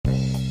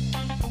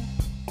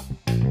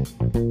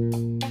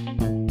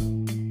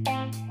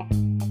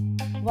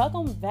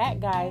Welcome back,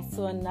 guys,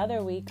 to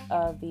another week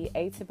of the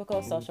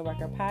Atypical Social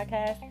Worker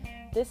Podcast.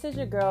 This is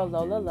your girl,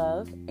 Lola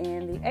Love,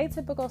 and the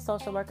Atypical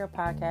Social Worker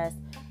Podcast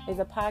is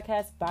a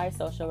podcast by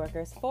social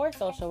workers for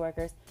social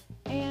workers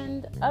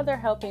and other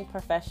helping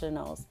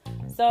professionals.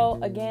 So,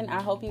 again,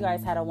 I hope you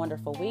guys had a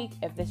wonderful week.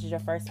 If this is your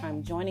first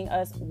time joining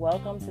us,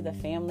 welcome to the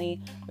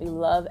family. We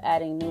love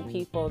adding new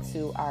people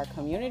to our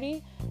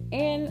community,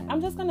 and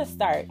I'm just going to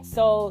start.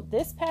 So,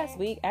 this past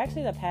week,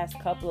 actually the past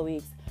couple of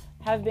weeks,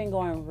 have been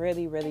going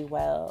really, really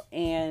well.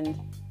 And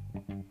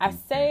I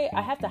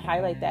have to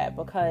highlight that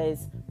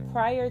because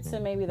prior to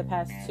maybe the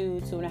past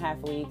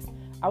 2.5 weeks,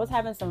 I was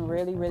having some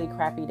really, really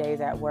crappy days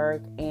at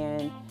work,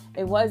 and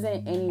it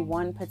wasn't any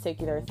one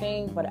particular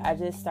thing, but I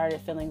just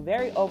started feeling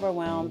very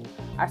overwhelmed.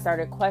 I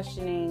started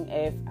questioning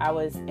if I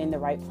was in the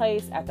right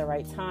place at the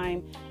right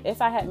time,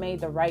 if I had made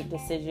the right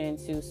decision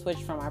to switch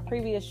from my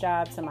previous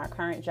job to my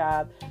current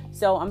job.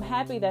 So I'm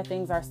happy that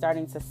things are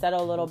starting to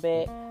settle a little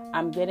bit.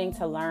 I'm getting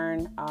to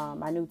learn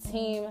my new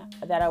team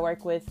that I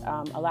work with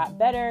a lot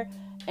better.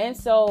 And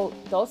so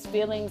those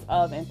feelings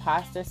of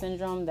imposter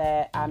syndrome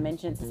that I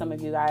mentioned to some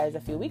of you guys a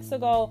few weeks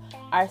ago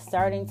are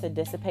starting to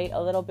dissipate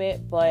a little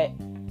bit, but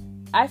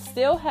I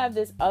still have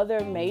this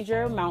other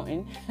major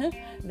mountain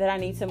that I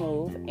need to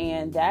move,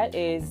 and that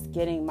is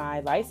getting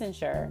my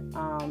licensure.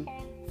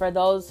 For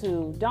those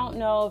who don't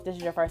know, if this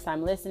is your first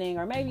time listening,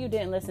 or maybe you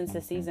didn't listen to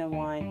season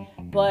 1,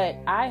 but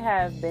I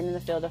have been in the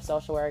field of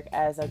social work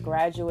as a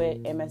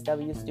graduate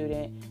MSW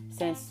student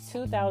since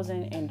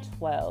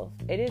 2012.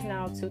 It is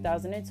now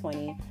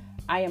 2020.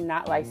 I am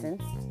not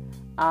licensed.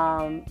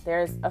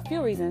 There's a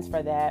few reasons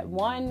for that.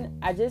 One,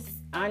 I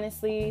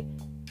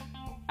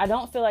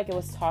don't feel like it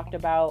was talked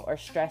about or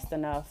stressed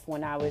enough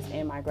when I was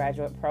in my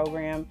graduate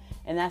program.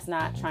 And that's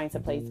not trying to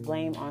place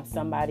blame on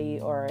somebody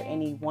or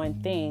any one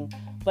thing,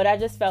 but I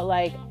just felt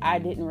like I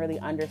didn't really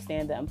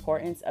understand the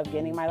importance of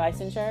getting my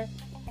licensure.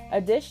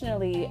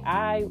 Additionally,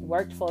 I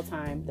worked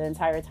full-time the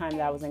entire time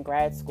that I was in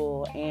grad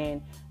school.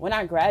 And when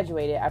I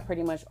graduated, I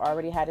pretty much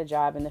already had a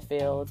job in the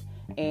field.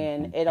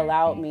 And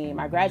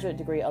my graduate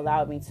degree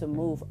allowed me to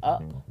move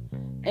up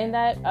in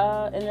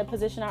the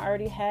position I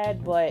already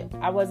had, but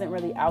I wasn't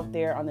really out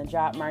there on the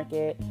job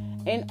market.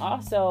 And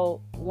also,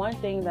 one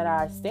thing that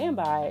I stand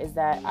by is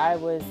that I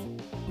was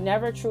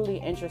never truly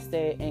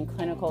interested in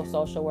clinical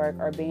social work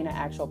or being an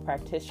actual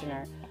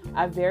practitioner.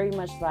 I very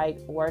much like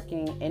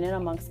working in and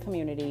amongst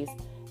communities.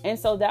 And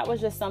so that was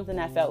just something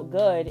that felt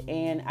good.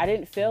 And I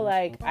didn't feel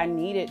like I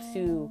needed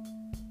to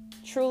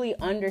truly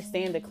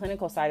understand the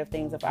clinical side of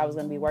things if I was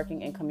going to be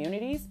working in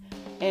communities.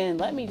 And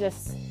let me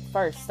just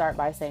first start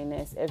by saying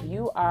this. If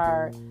you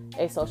are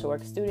a social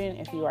work student,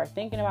 if you are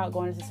thinking about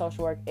going into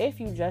social work, if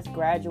you just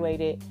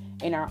graduated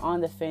and are on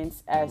the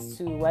fence as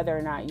to whether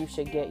or not you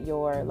should get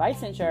your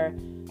licensure,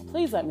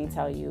 please let me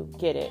tell you,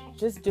 get it.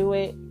 Just do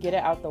it. Get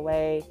it out the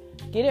way.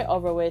 Get it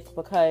over with,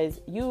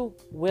 because you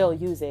will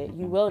use it.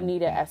 You will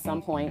need it at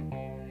some point.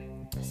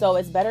 So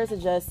it's better to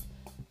just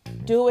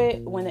do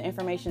it when the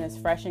information is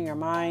fresh in your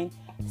mind.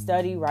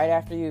 Study right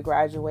after you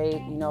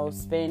graduate,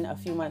 spend a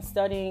few months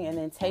studying, and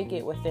then take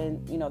it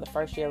within, the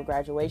first year of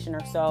graduation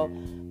or so.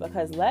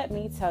 Because let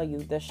me tell you,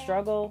 the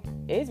struggle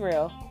is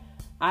real.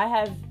 I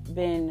have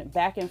been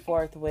back and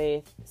forth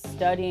with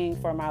studying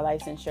for my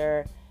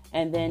licensure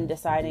and then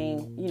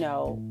deciding,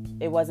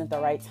 it wasn't the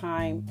right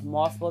time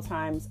multiple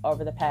times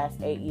over the past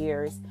 8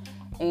 years.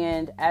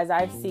 And as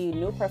I see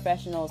new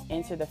professionals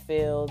enter the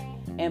field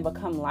and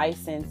become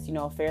licensed,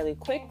 fairly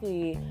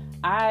quickly,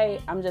 I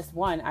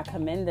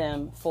commend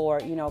them for,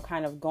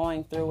 kind of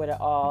going through with it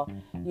all,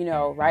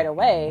 right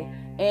away.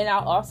 And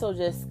I'll also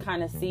just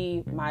kind of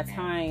see my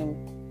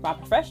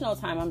professional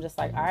time. I'm just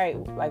like, all right,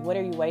 like, what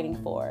are you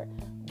waiting for?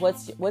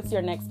 What's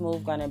your next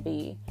move going to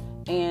be?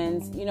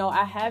 And,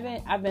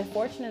 I've been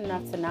fortunate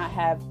enough to not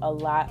have a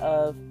lot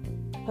of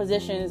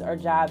positions or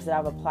jobs that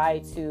I've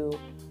applied to.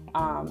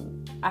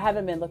 I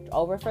haven't been looked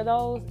over for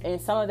those. And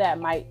some of that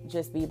might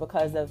just be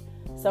because of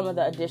some of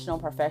the additional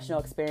professional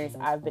experience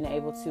I've been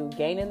able to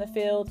gain in the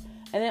field.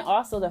 And then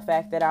also the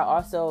fact that I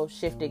also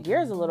shifted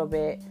gears a little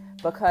bit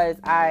because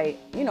I,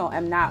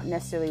 am not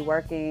necessarily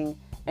working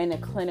in a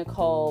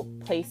clinical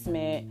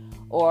placement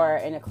or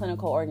in a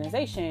clinical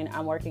organization.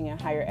 I'm working in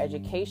higher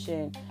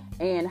education,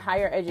 and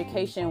higher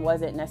education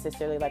wasn't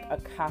necessarily like a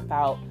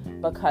cop-out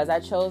because I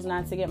chose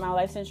not to get my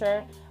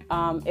licensure.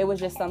 It was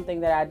just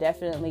something that I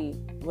definitely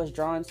was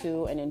drawn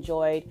to and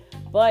enjoyed.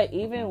 But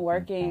even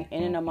working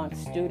in and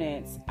amongst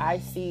students, I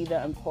see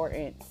the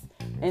importance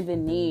and the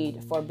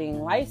need for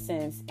being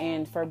licensed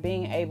and for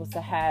being able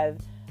to have,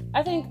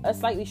 I think, a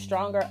slightly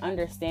stronger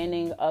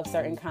understanding of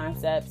certain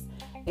concepts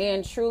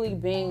and truly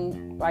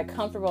being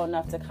comfortable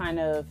enough to kind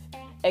of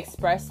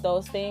express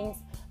those things.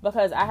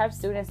 Because I have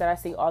students that I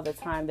see all the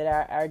time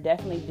that are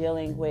definitely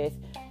dealing with,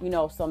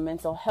 some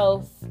mental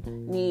health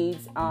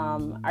needs,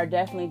 are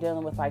definitely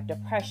dealing with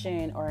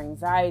depression or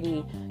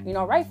anxiety,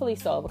 rightfully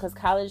so, because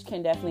college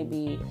can definitely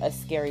be a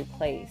scary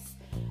place.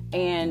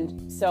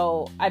 And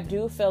so I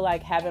do feel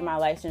like having my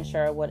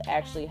licensure would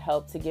actually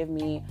help to give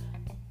me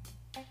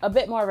a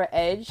bit more of an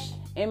edge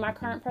in my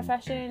current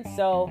profession.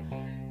 So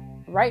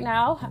right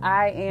now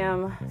I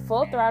am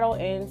full throttle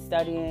in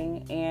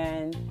studying,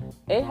 and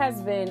it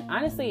has been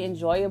honestly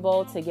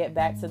enjoyable to get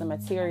back to the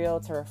material,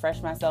 to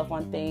refresh myself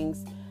on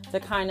things, to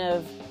kind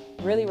of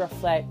really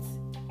reflect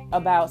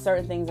about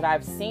certain things that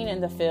I've seen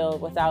in the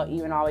field without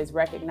even always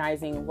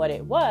recognizing what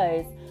it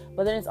was.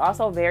 But then it's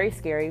also very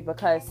scary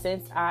because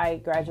since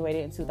I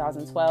graduated in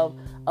 2012,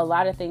 a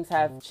lot of things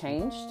have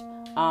changed.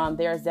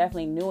 There's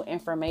definitely new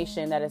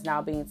information that is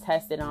now being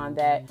tested on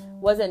that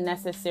wasn't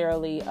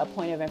necessarily a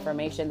point of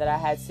information that I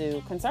had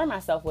to concern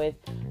myself with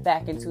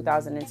back in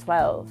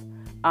 2012.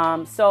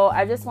 So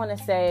I just want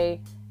to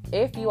say,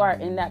 if you are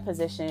in that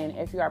position,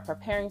 if you are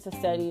preparing to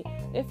study,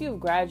 if you've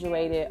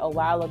graduated a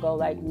while ago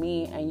like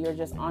me and you're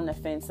just on the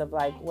fence of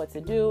like what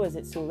to do, is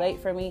it too late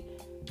for me?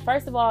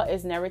 First of all,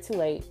 it's never too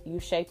late. You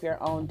shape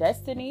your own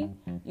destiny.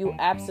 You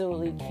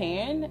absolutely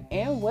can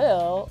and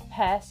will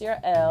pass your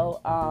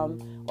L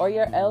or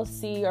your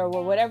LC or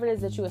whatever it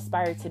is that you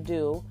aspire to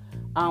do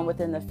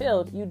within the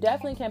field. You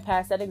definitely can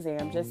pass that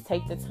exam. Just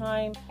take the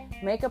time,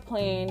 make a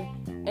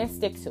plan, and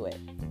stick to it.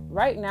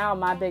 Right now,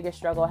 my biggest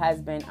struggle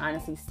has been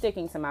honestly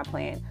sticking to my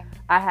plan.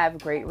 I have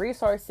great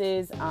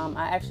resources.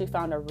 I actually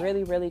found a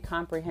really, really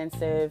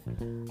comprehensive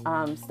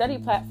study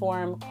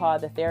platform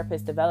called the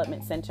Therapist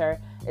Development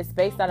Center. It's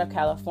based out of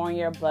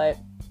California, but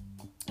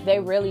they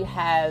really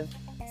have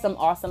some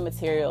awesome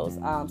materials,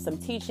 some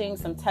teaching,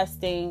 some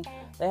testing.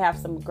 They have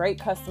some great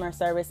customer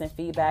service and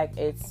feedback.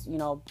 It's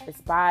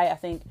by, I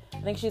think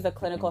she's a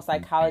clinical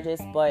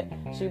psychologist, but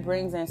she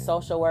brings in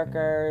social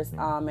workers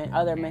and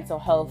other mental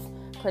health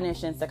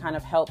clinicians to kind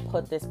of help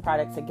put this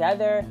product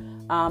together.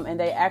 And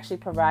they actually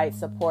provide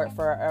support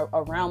for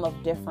a realm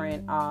of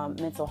different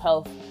mental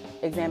health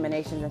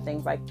examinations and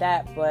things like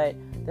that. But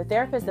the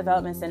Therapist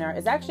Development Center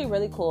is actually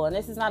really cool. And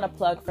this is not a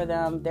plug for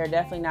them. They're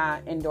definitely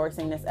not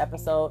endorsing this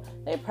episode.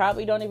 They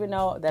probably don't even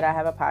know that I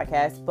have a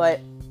podcast.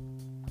 But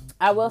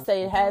I will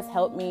say it has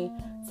helped me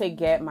to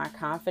get my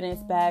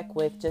confidence back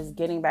with just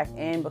getting back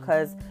in,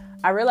 because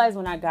I realized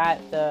when I got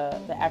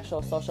the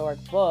actual social work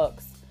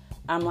books,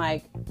 I'm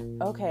like,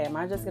 okay, am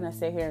I just going to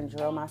sit here and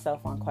drill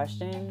myself on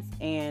questions?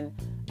 And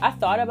I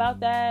thought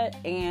about that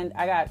and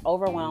I got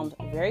overwhelmed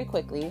very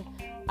quickly.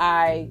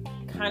 I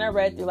kind of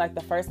read through like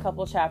the first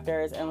couple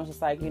chapters and was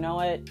just like, you know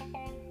what,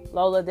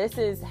 Lola,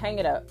 hang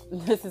it up.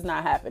 This is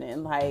not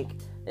happening. Like,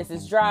 this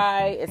is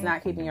dry. It's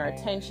not keeping your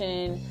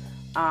attention.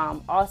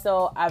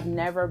 Also, I've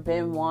never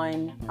been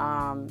one,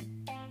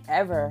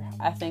 ever,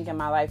 I think in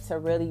my life, to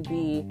really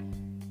be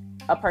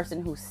a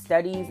person who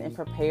studies and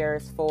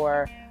prepares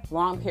for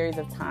long periods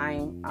of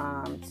time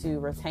to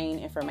retain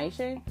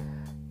information.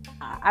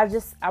 I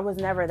was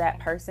never that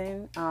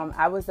person.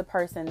 I was the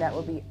person that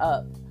would be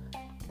up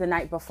the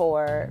night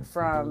before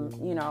from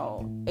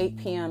 8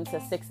 p.m.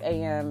 to 6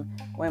 a.m.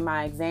 when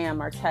my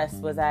exam or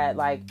test was at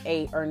like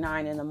 8 or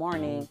 9 in the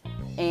morning.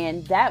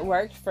 And that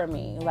worked for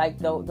me. Like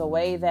the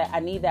way that I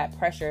need that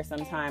pressure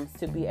sometimes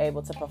to be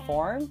able to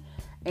perform.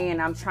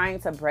 And I'm trying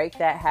to break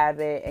that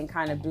habit and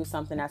kind of do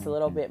something that's a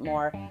little bit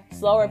more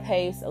slower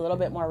pace, a little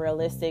bit more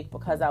realistic,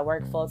 because I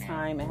work full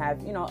time and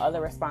have,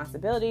 other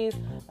responsibilities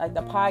like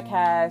the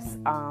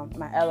podcast,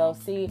 my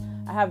LLC.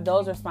 I have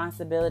those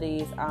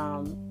responsibilities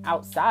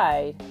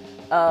outside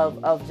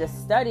of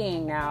just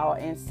studying now.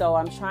 And so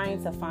I'm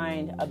trying to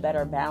find a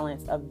better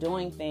balance of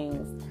doing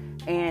things.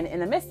 And in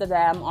the midst of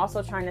that, I'm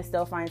also trying to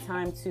still find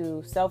time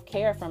to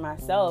self-care for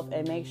myself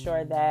and make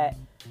sure that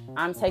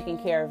I'm taking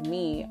care of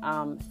me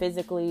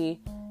physically,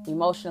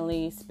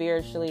 emotionally,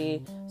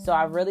 spiritually. So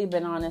I've really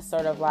been on this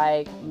sort of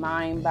like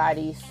mind,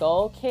 body,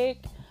 soul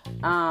kick.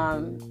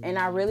 And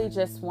I really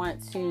just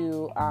want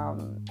to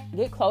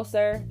get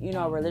closer,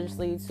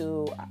 religiously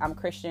I'm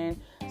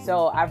Christian.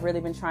 So I've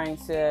really been trying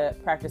to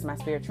practice my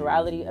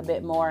spirituality a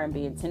bit more and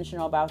be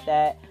intentional about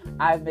that.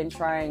 I've been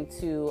trying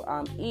to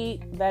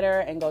eat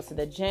better and go to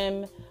the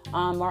gym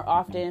more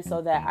often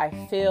so that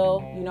I feel,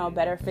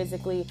 better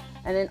physically.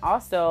 And then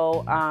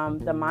also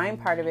the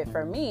mind part of it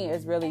for me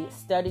is really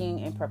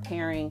studying and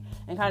preparing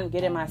and kind of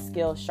getting my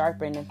skills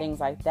sharpened and things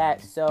like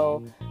that.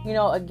 So,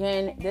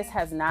 again, this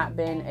has not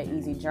been an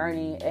easy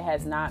journey. It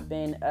has not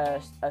been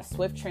a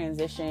swift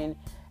transition.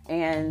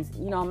 And,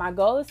 my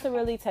goal is to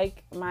really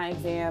take my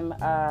exam.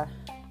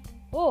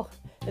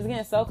 It's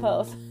getting so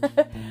close.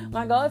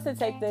 My goal is to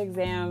take the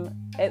exam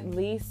at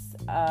least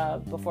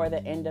before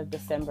the end of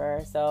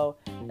December. So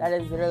that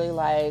is literally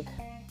like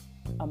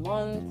a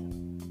month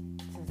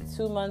to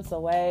 2 months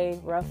away,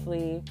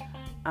 roughly.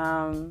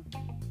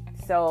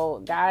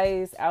 So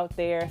guys out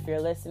there, if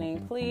you're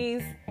listening,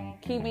 please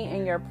keep me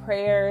in your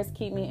prayers.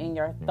 Keep me in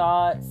your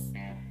thoughts.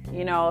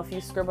 If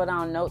you scribble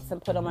down notes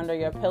and put them under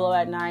your pillow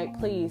at night,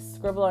 please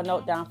scribble a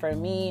note down for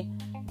me.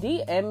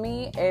 DM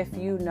me if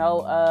you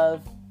know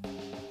of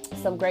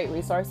some great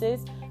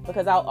resources,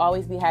 because I'll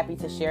always be happy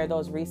to share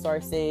those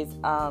resources,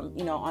 on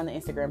the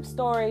Instagram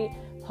story,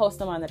 post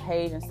them on the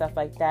page and stuff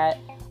like that.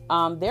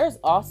 There's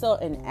also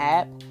an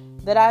app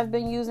that I've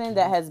been using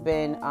that has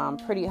been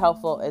pretty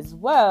helpful as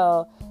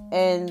well.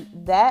 And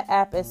that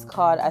app is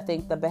called, I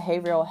think, the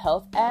Behavioral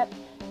Health app.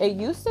 It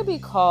used to be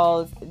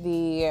called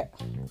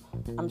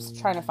I'm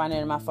trying to find it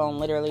in my phone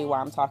literally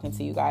while I'm talking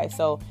to you guys,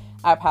 so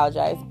I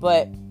apologize.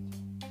 But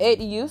it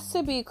used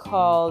to be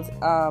called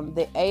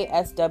the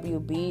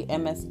ASWB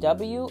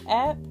MSW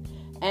app.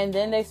 And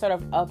then they sort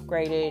of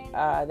upgraded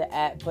the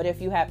app. But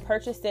if you had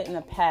purchased it in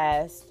the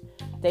past,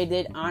 they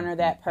did honor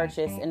that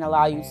purchase and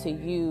allow you to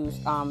use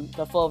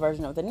the full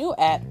version of the new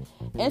app.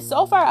 And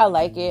so far, I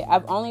like it.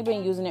 I've only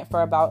been using it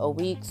for about a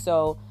week.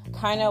 So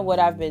kind of what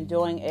I've been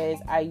doing is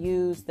I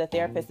use the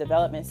Therapist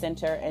Development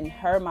Center and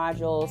her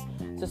modules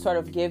to sort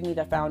of give me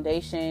the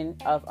foundation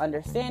of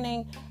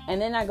understanding.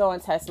 And then I go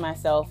and test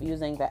myself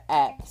using the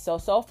app. So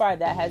far,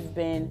 that has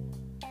been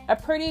a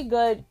pretty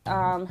good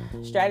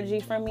strategy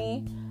for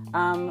me.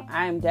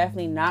 I'm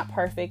definitely not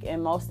perfect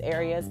in most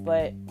areas,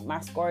 but my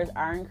scores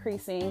are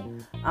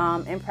increasing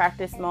in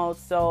practice mode.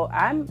 So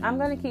I'm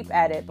going to keep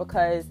at it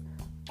because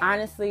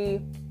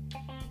honestly,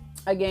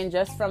 again,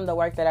 just from the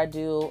work that I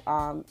do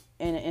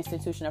in an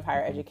institution of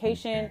higher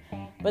education,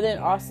 but then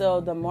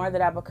also the more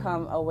that I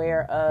become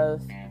aware of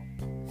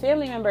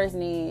family members'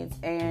 needs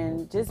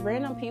and just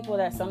random people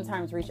that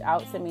sometimes reach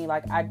out to me,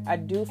 like I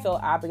do feel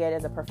obligated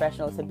as a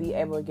professional to be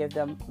able to give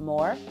them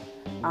more.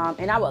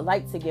 And I would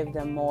like to give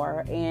them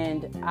more.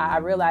 And I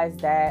realized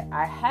that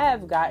I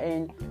have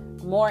gotten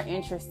more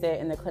interested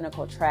in the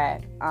clinical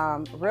track.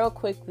 Real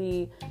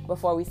quickly,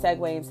 before we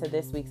segue into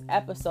this week's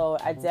episode,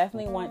 I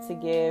definitely want to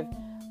give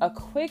a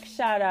quick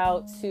shout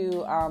out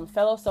to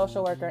fellow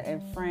social worker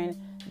and friend,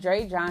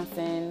 Dre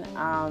Johnson.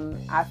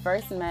 I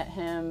first met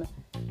him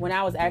when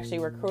I was actually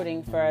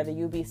recruiting for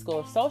the UB School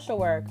of Social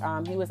Work.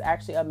 He was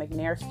actually a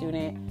McNair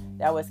student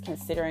that was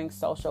considering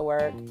social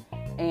work.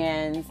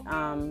 And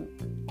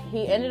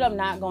he ended up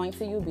not going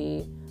to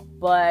UB,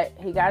 but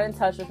he got in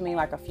touch with me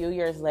like a few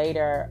years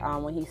later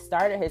when he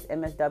started his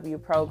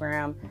MSW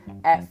program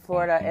at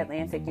Florida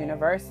Atlantic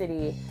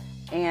University.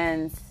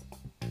 And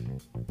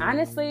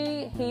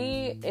honestly,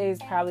 he is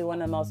probably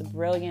one of the most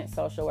brilliant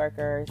social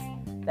workers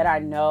that I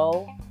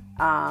know.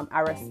 I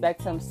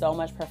respect him so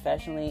much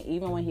professionally.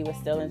 Even when he was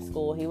still in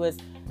school, he was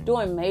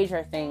doing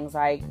major things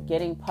like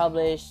getting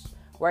published,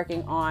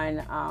 working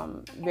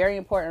on very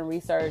important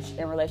research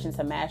in relation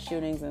to mass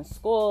shootings in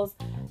schools.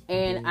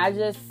 And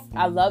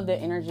I love the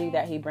energy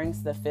that he brings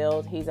to the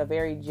field. He's a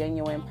very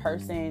genuine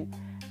person.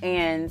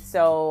 And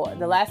so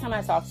the last time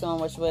I talked to him,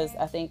 which was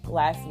I think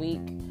last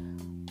week,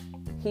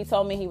 he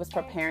told me he was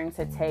preparing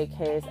to take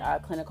his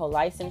clinical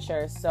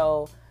licensure.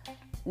 So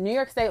New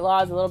York state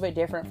law is a little bit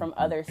different from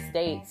other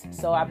states.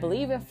 So I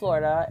believe in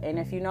Florida. And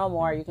if you know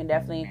more, you can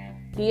definitely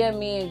DM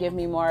me and give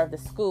me more of the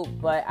scoop.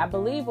 But I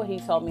believe what he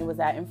told me was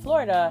that in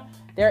Florida,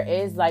 there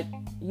is like,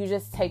 you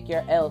just take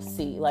your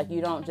LC. Like you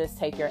don't just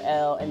take your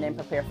L and then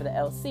prepare for the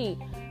LC.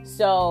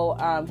 So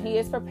he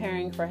is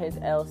preparing for his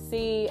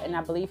LC, and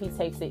I believe he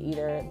takes it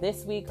either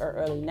this week or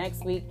early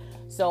next week.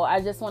 So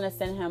I just want to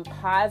send him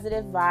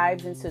positive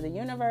vibes into the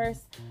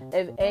universe.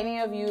 If any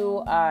of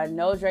you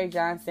know Dre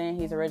Johnson,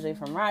 he's originally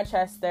from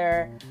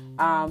Rochester.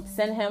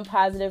 Send him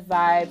positive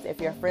vibes. If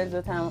you're friends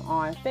with him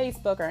on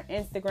Facebook or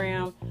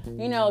Instagram,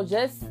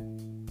 just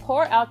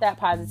pour out that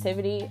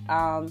positivity.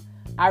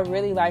 I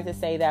really like to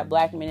say that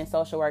Black men in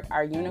social work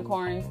are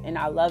unicorns, and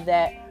I love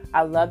that.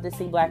 I love to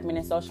see Black men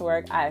in social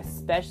work. I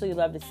especially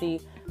love to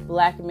see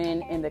Black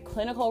men in the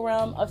clinical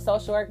realm of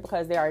social work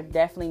because there are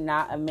definitely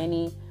not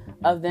many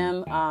of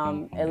them,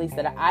 at least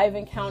that I've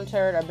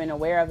encountered or been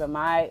aware of in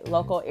my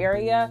local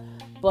area.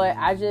 But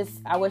I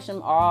wish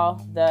them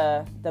all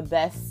the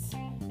best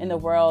in the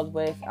world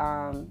with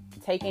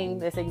taking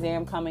this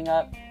exam coming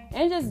up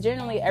and just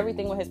generally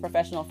everything with his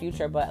professional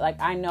future. But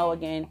I know,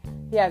 again,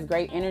 he has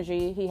great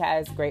energy, he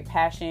has great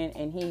passion,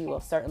 and he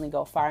will certainly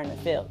go far in the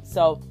field.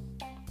 So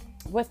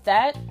with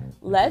that,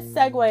 let's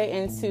segue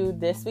into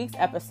this week's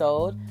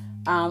episode.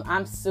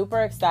 I'm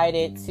super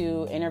excited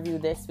to interview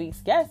this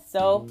week's guest,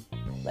 so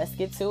let's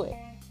get to it.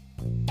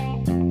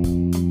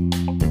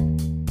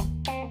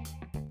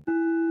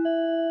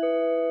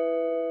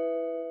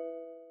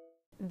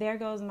 There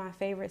goes my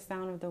favorite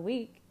sound of the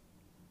week.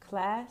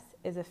 Class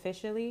is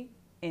officially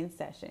in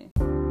session.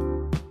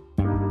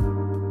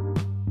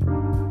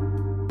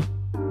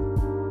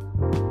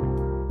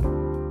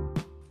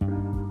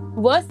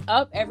 What's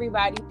up,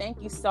 everybody?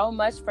 Thank you so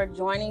much for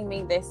joining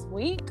me this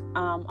week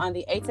on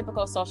the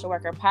Atypical Social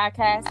Worker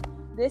Podcast.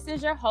 This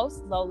is your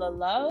host, Lola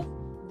Love.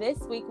 This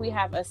week, we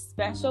have a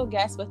special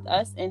guest with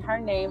us, and her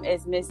name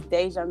is Miss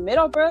Deja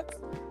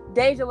Middlebrook.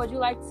 Deja, would you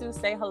like to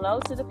say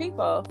hello to the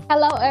people?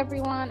 Hello,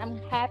 everyone.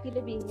 I'm happy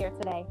to be here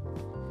today.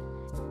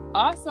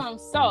 Awesome.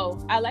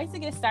 So I like to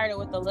get started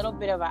with a little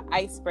bit of an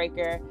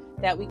icebreaker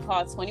that we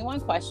call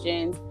 21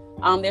 questions.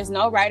 There's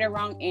no right or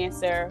wrong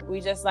answer.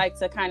 We just like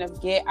to kind of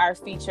get our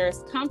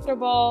features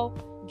comfortable,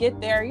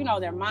 get their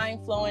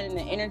mind flowing and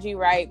the energy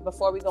right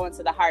before we go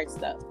into the hard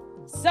stuff.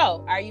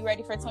 So, are you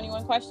ready for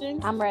 21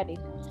 questions? I'm ready.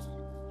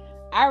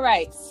 All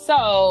right.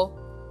 So,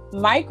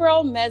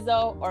 micro,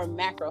 meso, or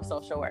macro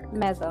social work?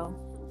 Meso.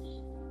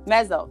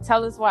 Meso.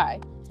 Tell us why.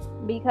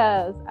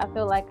 Because I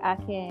feel like I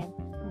can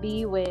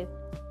be with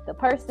the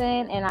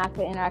person and I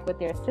could interact with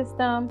their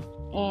system,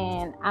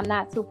 and I'm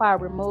not too far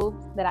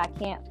removed that I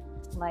can't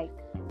like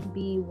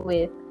be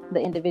with the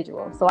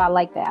individual. So I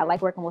like that. I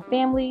like working with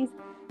families.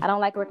 I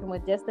don't like working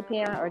with just a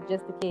parent or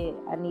just a kid.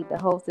 I need the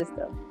whole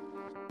system.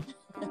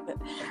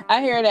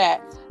 I hear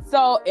that.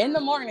 So in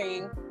the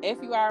morning,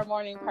 if you are a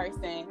morning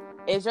person,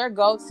 is your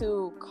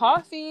go-to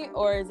coffee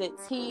or is it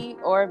tea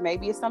or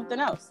maybe it's something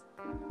else?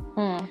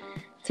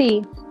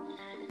 Tea.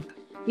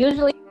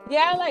 Usually.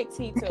 Yeah, I like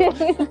tea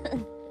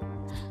too.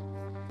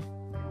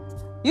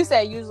 You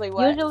say usually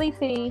what? Usually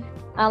tea.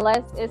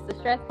 Unless it's a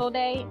stressful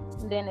day,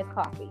 then it's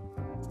coffee.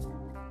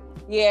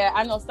 Yeah,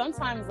 I know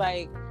sometimes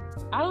like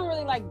I don't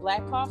really like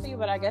black coffee,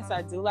 but I guess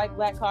I do like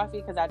black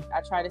coffee because I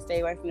try to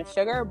stay away from the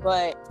sugar.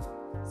 But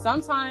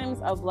sometimes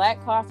a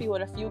black coffee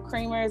with a few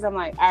creamers, I'm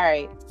like, all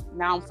right,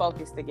 now I'm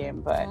focused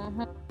again. But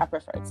I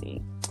prefer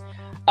tea.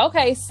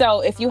 Okay,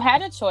 so if you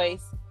had a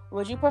choice,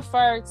 would you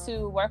prefer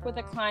to work with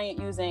a client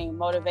using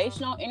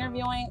motivational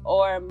interviewing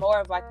or more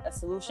of like a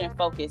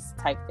solution-focused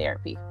type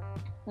therapy?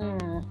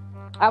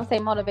 I would say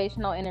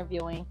motivational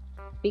interviewing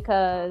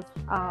because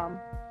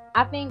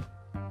I think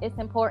it's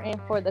important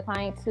for the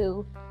client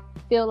to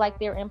feel like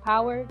they're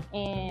empowered,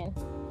 and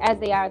as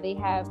they are, they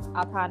have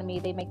autonomy.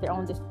 They make their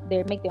own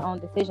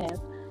decisions.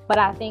 But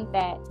I think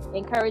that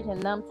encouraging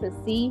them to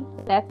see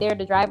that they're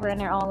the driver in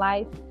their own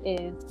life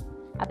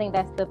I think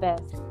that's the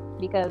best,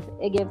 because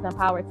it gives them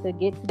power to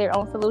get to their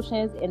own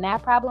solutions in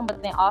that problem,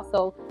 but then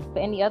also for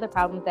any other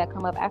problems that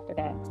come up after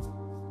that.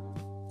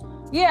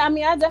 Yeah, I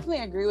mean, I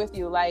definitely agree with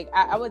you. Like,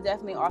 I would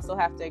definitely also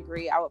have to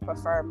agree. I would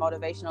prefer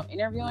motivational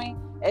interviewing,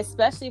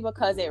 especially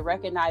because it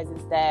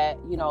recognizes that,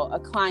 you know, a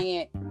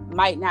client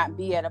might not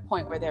be at a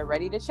point where they're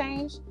ready to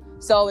change.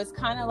 So it's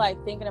kind of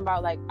like thinking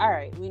about like, all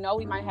right, we know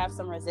we might have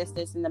some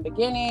resistance in the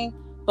beginning,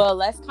 but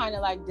let's kind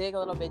of like dig a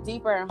little bit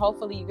deeper. And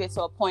hopefully you get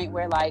to a point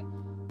where like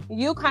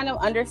you kind of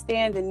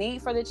understand the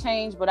need for the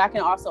change, but I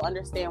can also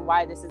understand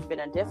why this has been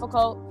a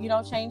difficult, you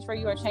know, change for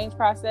you or change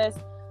process.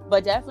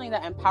 But definitely the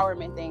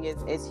empowerment thing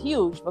is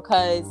huge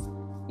because,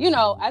 you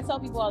know, I tell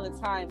people all the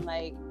time,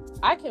 like,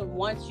 I can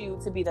want you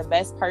to be the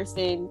best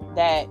person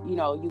that, you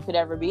know, you could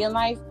ever be in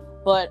life.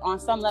 But on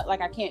some level,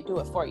 like, I can't do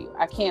it for you.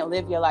 I can't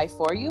live your life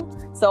for you.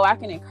 So I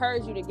can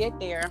encourage you to get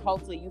there, and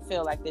hopefully you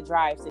feel like the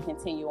drive to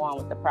continue on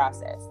with the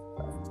process.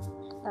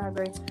 I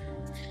agree.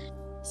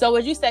 So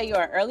would you say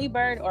you're an early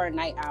bird or a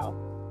night owl?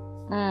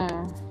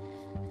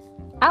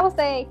 I would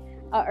say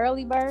an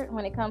early bird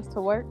when it comes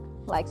to work,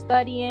 like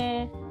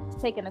studying,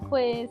 taking a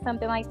quiz,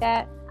 something like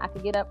that. I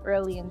could get up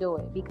early and do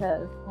it,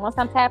 because once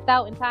I'm tapped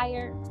out and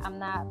tired, I'm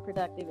not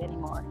productive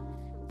anymore.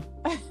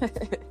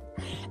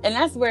 And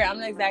that's where I'm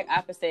the exact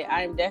opposite.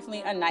 I am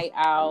definitely a night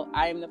owl.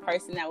 I am the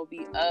person that will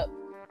be up.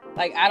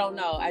 Like, I don't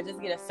know. I just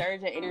get a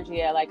surge of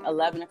energy at like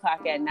 11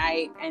 o'clock at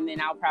night. And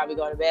then I'll probably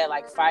go to bed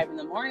like 5 in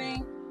the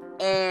morning.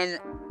 And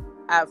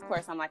of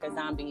course, I'm like a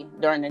zombie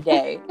during the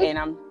day. And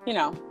I'm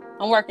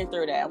working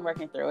through that. I'm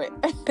working through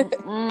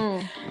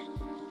it.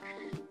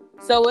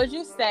 So would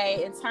you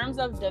say, in terms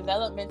of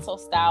developmental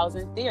styles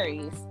and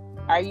theories,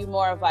 are you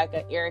more of like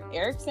an Erik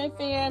Erikson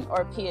fan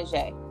or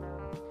Piaget?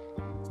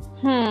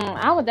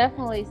 I would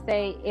definitely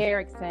say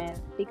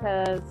Erikson,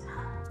 because,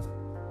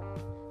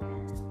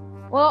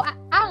 well,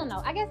 I don't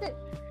know. I guess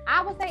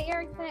I would say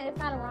Erikson. It's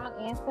not a wrong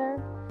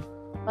answer,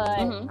 but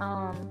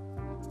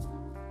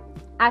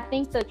I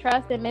think the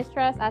trust and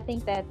mistrust, I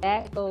think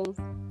that goes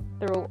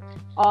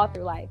all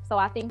through life. So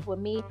I think with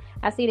me,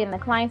 I see it in the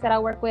clients that I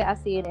work with. I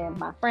see it in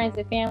my friends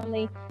and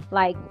family.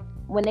 Like,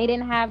 when they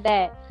didn't have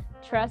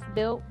that trust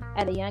built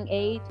at a young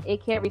age,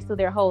 it carries through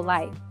their whole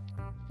life.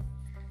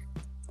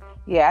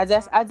 Yeah,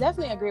 I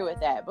definitely agree with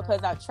that,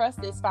 because our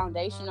trust is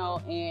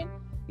foundational. And,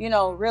 you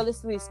know,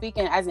 realistically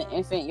speaking, as an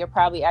infant, you're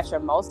probably at your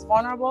most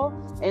vulnerable.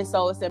 And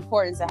so it's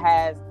important to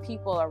have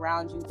people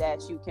around you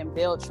that you can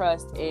build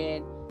trust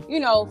and, you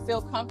know,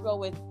 feel comfortable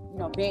with, you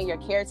know, being your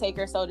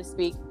caretaker, so to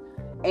speak.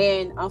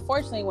 And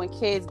unfortunately, when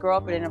kids grow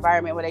up in an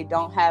environment where they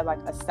don't have like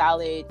a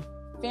solid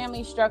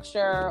family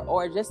structure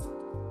or just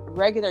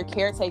regular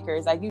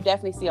caretakers, like, you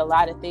definitely see a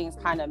lot of things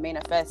kind of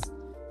manifest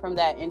from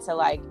that into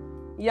like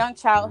young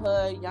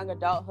childhood, young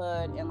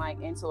adulthood, and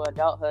like into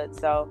adulthood.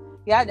 So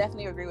yeah, I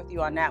definitely agree with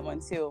you on that one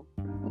too.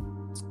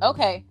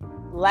 Okay,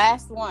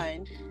 last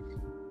one.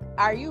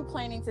 Are you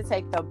planning to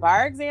take the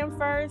bar exam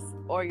first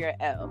or your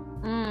L?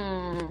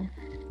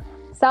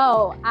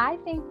 So I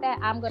think that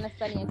I'm going to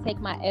study and take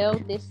my L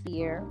this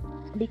year,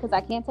 because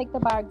I can't take the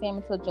bar exam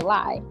until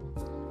July.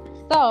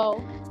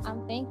 So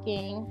I'm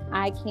thinking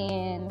I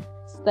can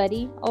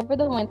study over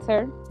the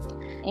winter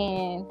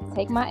and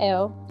take my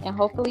L and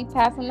hopefully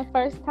pass on the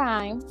first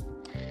time.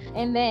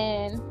 And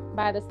then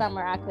by the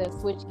summer, I could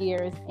switch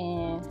gears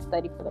and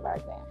study for the bar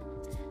exam.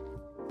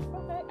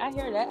 Okay, I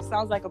hear that.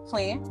 Sounds like a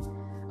plan.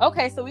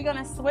 Okay, so we're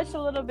going to switch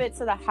a little bit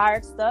to the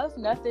hard stuff.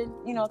 Nothing,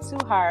 you know, too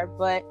hard,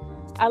 but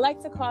I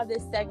like to call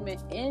this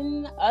segment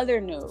In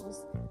Other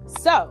News.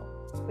 So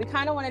we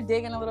kind of want to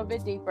dig in a little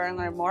bit deeper and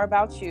learn more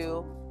about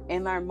you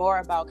and learn more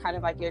about kind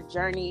of like your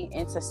journey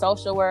into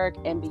social work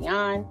and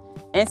beyond.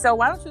 And so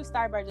why don't you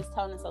start by just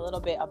telling us a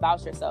little bit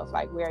about yourself?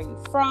 Like, where are you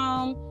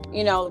from?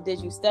 You know, did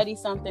you study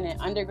something in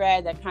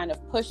undergrad that kind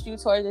of pushed you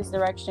towards this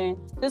direction?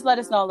 Just let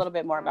us know a little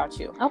bit more about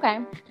you. Okay.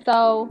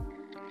 So,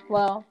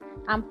 well,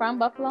 I'm from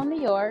Buffalo, New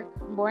York,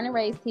 born and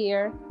raised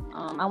here.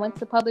 I went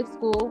to public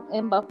school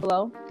in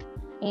Buffalo,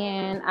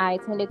 and I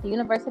attended the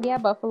University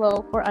at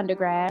Buffalo for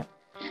undergrad.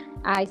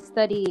 I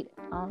studied,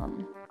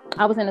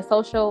 I was in a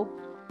social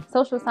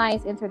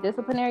science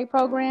interdisciplinary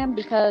program,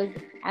 because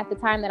at the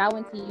time that I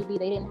went to UB,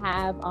 they didn't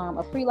have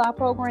a pre-law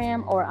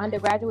program or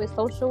undergraduate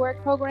social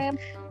work program.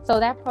 So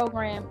that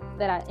program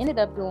that I ended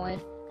up doing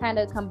kind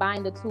of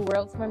combined the two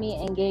worlds for me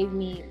and gave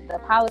me the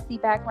policy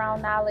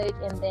background knowledge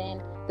and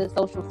then the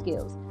social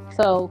skills.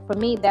 So for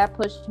me, that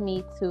pushed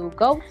me to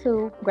go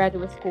to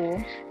graduate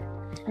school.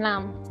 And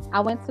I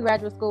went to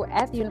graduate school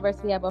at the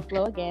University at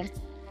Buffalo again.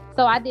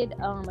 So I did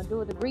a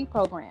dual degree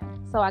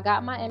program. So I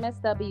got my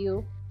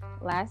MSW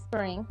last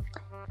spring,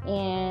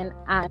 and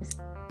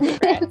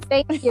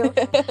thank you.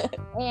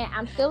 And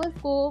I'm still in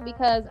school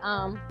because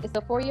it's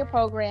a 4-year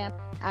program.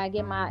 I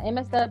get my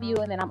MSW,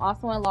 and then I'm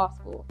also in law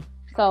school.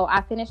 So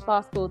I finished law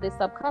school this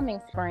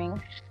upcoming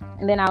spring,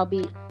 and then I'll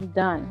be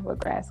done with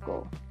grad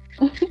school.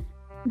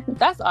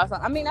 That's awesome.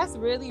 I mean, that's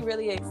really,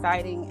 really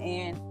exciting.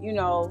 And, you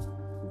know,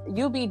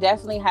 UB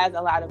definitely has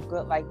a lot of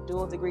good, like,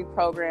 dual degree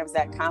programs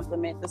that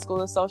complement the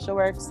School of Social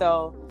Work.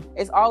 So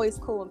it's always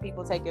cool when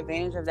people take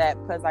advantage of that,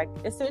 because, like,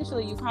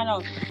 essentially you kind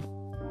of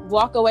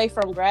walk away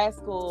from grad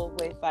school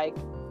with, like,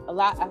 a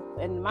lot,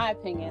 in my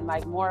opinion,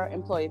 like, more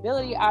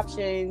employability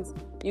options.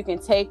 You can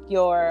take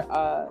your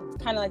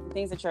kind of like the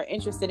things that you're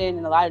interested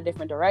in a lot of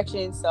different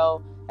directions.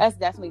 So that's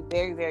definitely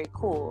very, very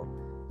cool.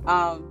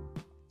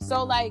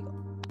 So, like,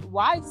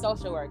 why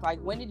social work?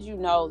 Like, when did you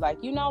know,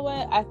 like, you know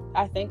what,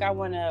 I think I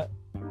want to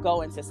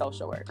go into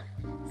social work?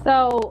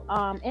 So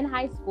in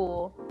high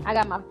school, I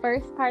got my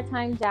first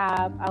part-time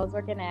job. I was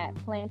working at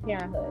Planned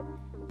Parenthood,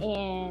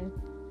 and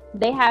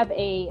they have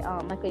a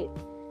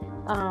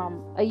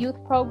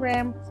youth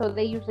program. So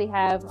they usually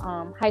have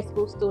high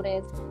school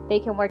students. They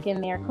can work in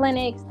their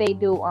clinics. They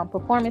do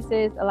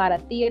performances, a lot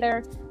of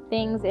theater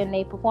things, and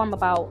they perform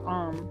about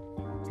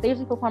they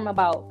usually perform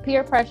about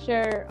peer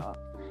pressure,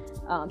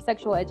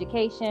 sexual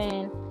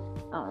education,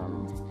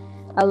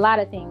 a lot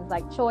of things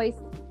like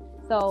choice.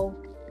 So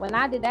when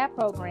I did that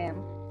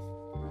program,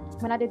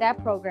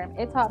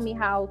 it taught me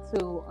how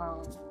to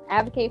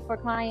advocate for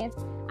clients.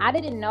 I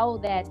didn't know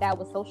that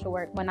was social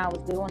work when I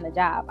was doing the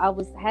job.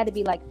 Had to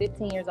be like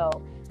 15 years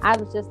old. I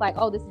was just like,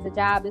 oh, this is a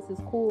job. This is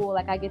cool.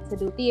 Like, I get to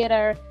do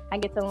theater. I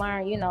get to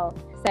learn,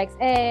 sex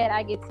ed.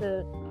 I get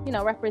to,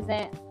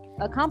 represent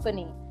a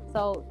company.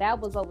 So that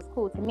was what was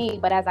cool to me.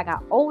 But as I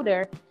got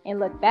older and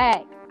looked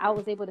back, I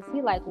was able to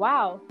see, like,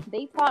 wow,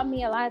 they taught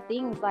me a lot of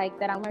things like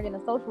that I learned in a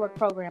social work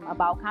program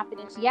about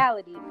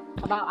confidentiality,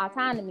 about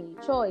autonomy,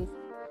 choice,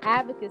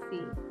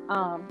 advocacy.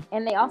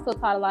 And they also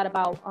taught a lot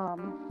about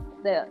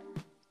the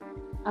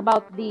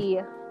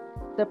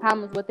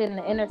problems within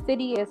the inner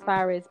city as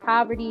far as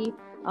poverty,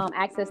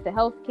 access to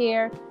health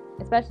care,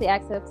 especially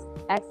access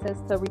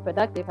to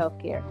reproductive health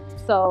care.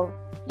 So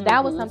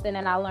that was something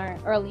that I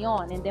learned early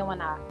on. And then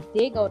when I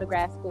did go to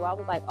grad school, I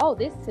was like, oh,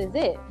 this is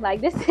it. Like,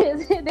 this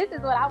is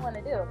what I want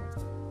to do.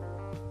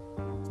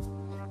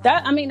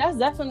 That's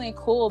definitely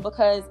cool,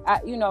 because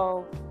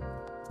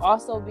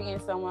also being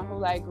someone who,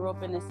 like, grew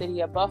up in the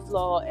city of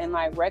Buffalo, and,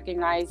 like,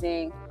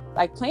 recognizing,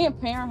 like, Planned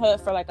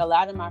Parenthood for, like, a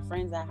lot of my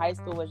friends in high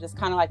school was just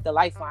kind of like the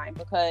lifeline,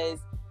 because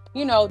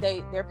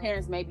their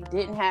parents maybe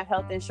didn't have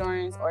health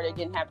insurance, or they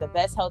didn't have the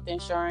best health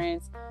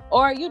insurance,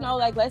 or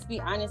like, let's be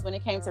honest, when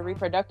it came to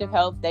reproductive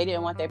health, they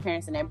didn't want their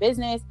parents in their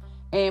business.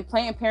 And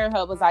Planned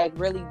Parenthood was, like,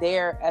 really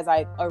there as,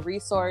 like, a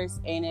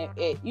resource, and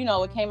it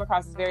came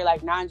across as very,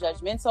 like,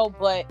 non-judgmental,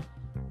 but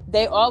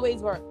they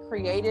always were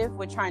creative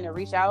with trying to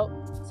reach out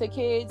to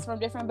kids from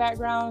different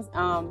backgrounds,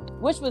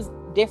 which was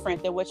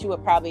different than what you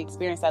would probably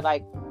experience at,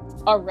 like,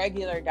 a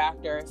regular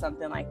doctor or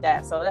something like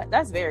that. So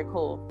that's very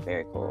cool.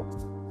 Very cool.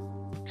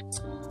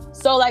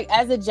 So, like,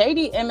 as a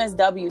JD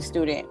MSW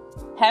student,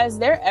 has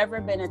there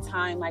ever been a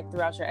time, like,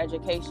 throughout your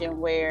education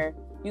where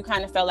you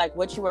kind of felt like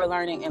what you were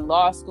learning in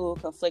law school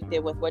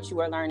conflicted with what you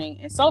were learning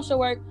in social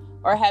work,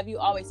 or have you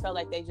always felt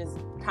like they just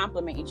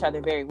complement each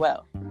other very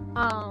well?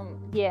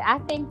 Yeah, I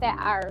think that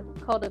our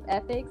code of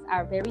ethics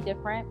are very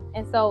different.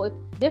 And so if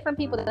different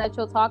people that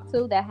you'll talk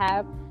to that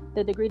have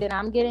the degree that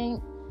I'm getting,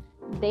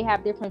 they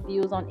have different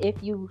views on if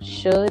you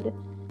should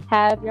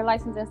have your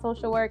license in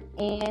social work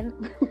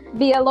and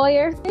be a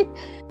lawyer.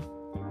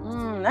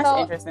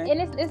 That's interesting.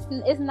 And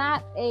it's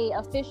not a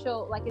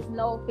official, like, it's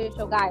no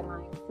official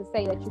guidelines to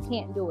say that you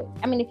can't do it.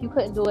 I mean, if you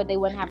couldn't do it, they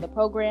wouldn't have the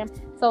program.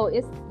 So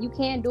you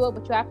can do it,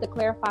 but you have to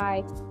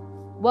clarify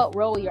what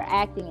role you're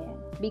acting in.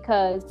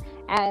 Because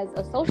as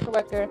a social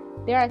worker,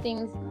 there are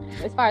things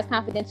as far as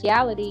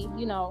confidentiality,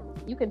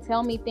 you can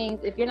tell me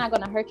things. If you're not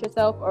going to hurt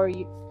yourself or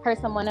you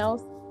hurt someone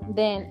else,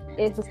 then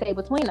it will stay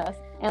between us.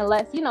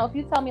 Unless, if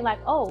you tell me, like,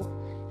 oh,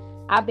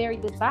 I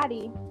buried this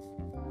body,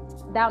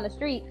 down the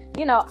street,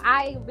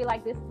 I be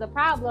like, this is a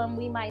problem.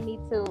 We might need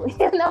to, we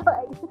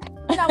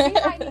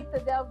might need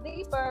to delve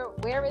deeper.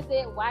 Where is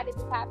it? Why did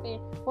this happen?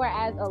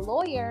 Whereas a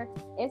lawyer,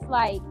 it's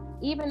like,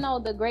 even though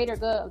the greater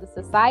good of the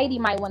society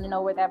might want to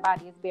know where that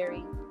body is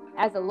buried,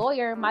 as a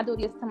lawyer, my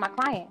duty is to my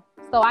client.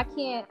 So I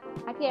can't,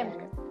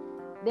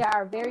 there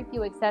are very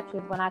few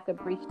exceptions when I could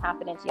breach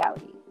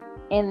confidentiality.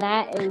 And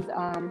that is,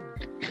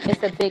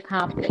 it's a big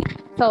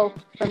conflict. So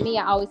for me,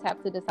 I always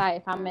have to decide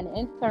if I'm in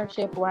an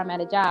internship or I'm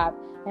at a job,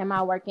 am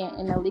I working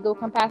in a legal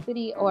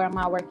capacity or am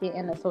I working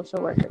in a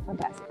social worker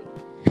capacity?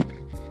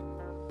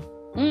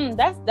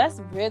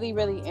 That's really,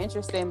 really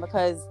interesting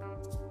because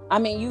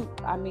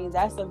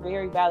that's a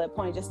very valid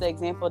point. Just the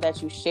example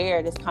that you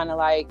shared is kind of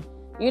like,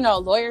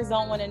 lawyers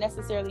don't want to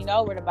necessarily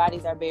know where the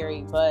bodies are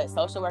buried, but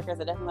social workers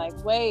are definitely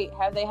like, wait,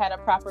 have they had a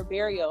proper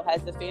burial?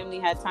 Has the family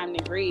had time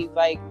to grieve?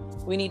 Like,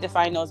 we need to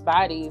find those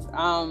bodies.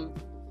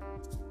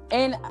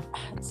 And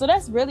so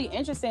that's really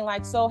interesting.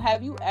 Like, so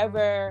have you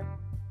ever,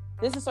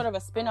 this is sort of a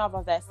spinoff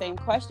of that same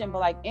question, but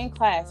like in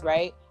class,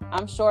 right?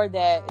 I'm sure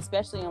that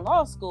especially in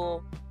law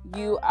school,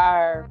 you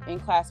are in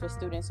class with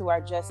students who are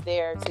just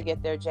there to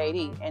get their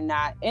JD and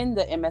not in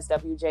the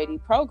MSW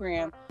JD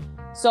program.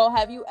 So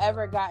have you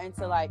ever gotten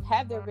to like,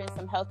 have there been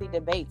some healthy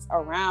debates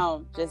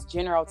around just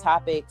general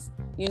topics,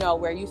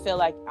 where you feel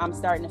like I'm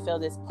starting to feel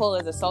this pull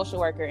as a social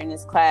worker in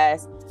this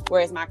class,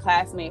 whereas my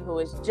classmate who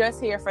is just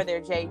here for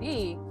their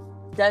JD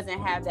doesn't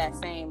have that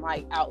same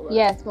like outlook?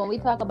 Yes, when we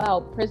talk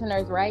about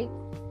prisoners' rights,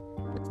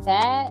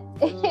 that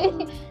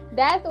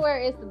that's where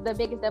it's the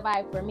biggest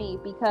divide for me,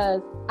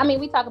 because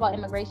we talk about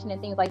immigration and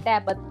things like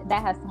that, but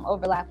that has some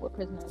overlap with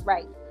prisoners'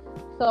 rights.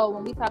 So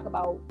when we talk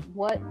about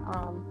what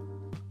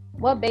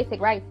basic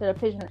rights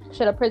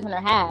should a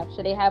prisoner have?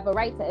 Should they have a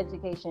right to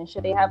education?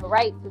 Should they have a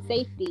right to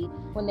safety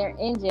when they're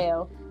in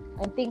jail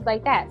and things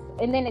like that?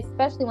 And then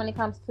especially when it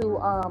comes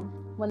to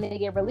when they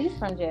get released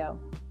from jail,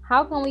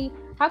 how can we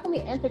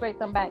integrate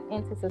them back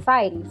into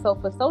society? So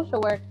for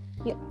social work,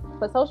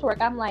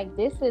 I'm like,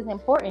 this is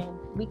important.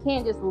 We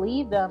can't just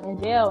leave them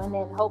in jail and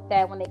then hope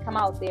that when they come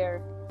out,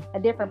 they're a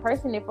different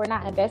person if we're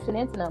not investing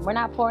into them. We're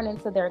not pouring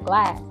into their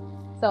glass.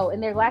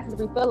 And their glass is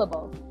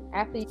refillable.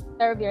 After you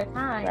serve your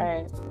time,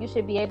 right, you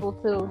should be able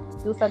to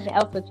do something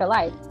else with your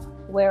life.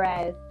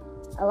 Whereas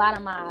a lot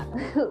of my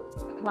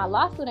my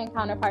law student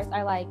counterparts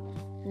are like,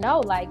 no,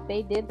 like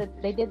they did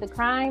the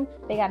crime,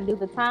 they got to do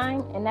the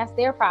time, and that's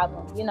their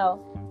problem.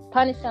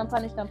 Punish them.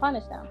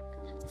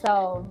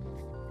 So,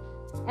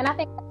 and I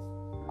think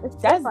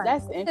that's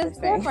interesting. It's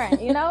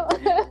different,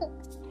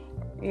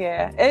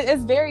 Yeah,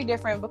 it's very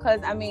different because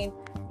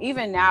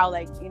even now,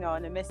 like, in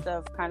the midst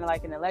of kind of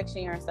like an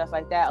election year and stuff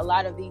like that, a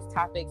lot of these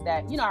topics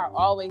that, are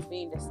always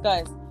being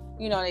discussed,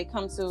 they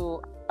come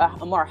to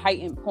a more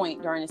heightened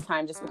point during this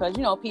time just because,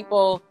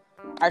 people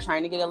are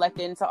trying to get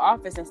elected into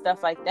office and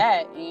stuff like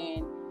that.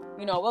 And,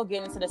 we'll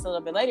get into this a little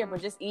bit later, but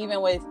just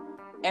even with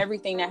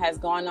everything that has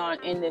gone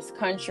on in this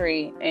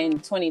country in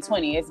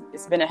 2020,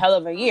 it's been a hell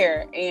of a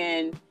year.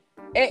 And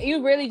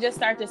you really just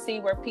start to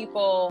see where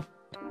people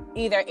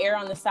either err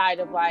on the side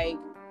of like,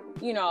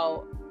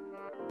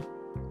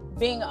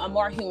 being a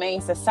more humane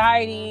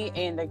society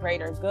and the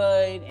greater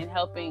good and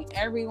helping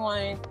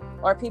everyone,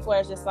 or people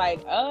are just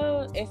like,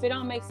 oh, if it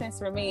don't make sense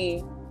for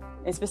me,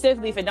 and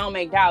specifically if it don't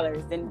make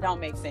dollars, then it don't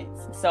make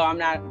sense, so I'm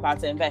not about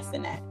to invest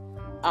in that.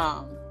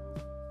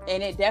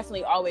 And it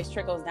definitely always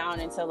trickles down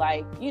into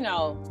like,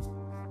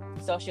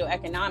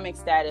 socioeconomic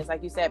status,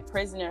 like you said,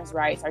 prisoners'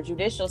 rights, our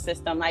judicial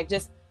system, like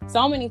just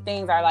so many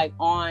things are like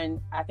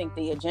on, I think,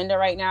 the agenda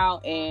right now.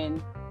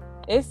 And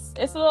it's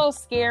a little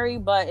scary,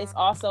 but it's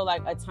also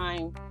like a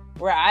time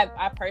where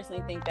I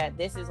personally think that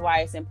this is why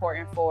it's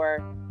important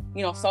for,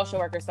 social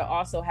workers to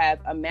also have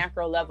a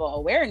macro level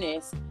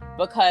awareness,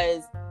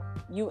 because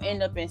you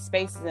end up in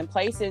spaces and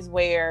places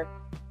where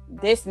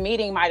this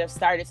meeting might have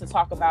started to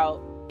talk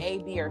about A,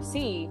 B, or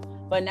C,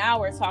 but now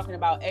we're talking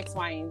about X,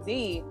 Y, and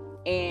Z.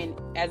 And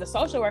as a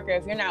social worker,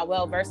 if you're not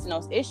well versed in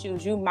those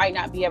issues, you might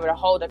not be able to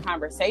hold a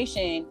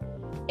conversation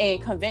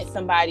and convince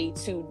somebody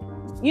to,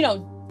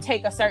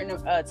 take a certain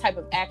type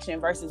of action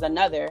versus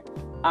another.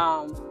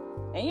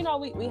 And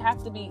we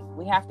have to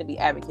be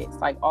advocates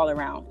like all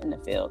around in the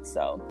field.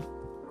 So,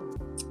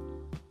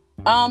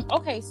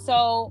 okay.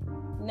 So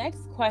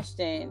next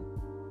question.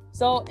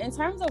 So in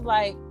terms of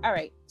like, all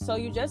right, so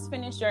you just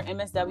finished your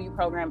MSW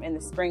program in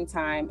the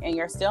springtime and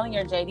you're still in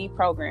your JD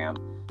program.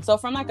 So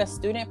from like a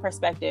student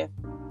perspective,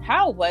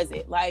 how was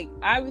it? Like,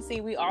 obviously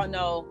we all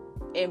know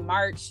in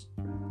March,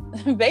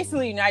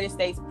 basically United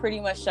States pretty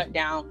much shut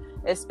down,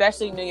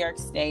 especially New York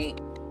State.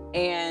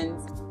 And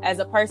as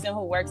a person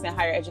who works in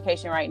higher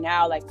education right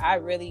now, like I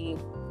really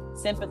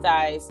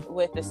sympathize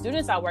with the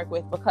students I work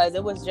with, because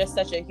it was just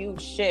such a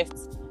huge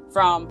shift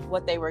from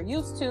what they were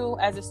used to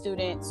as a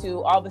student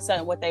to all of a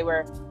sudden what they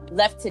were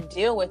left to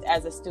deal with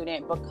as a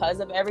student because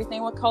of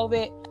everything with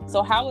COVID.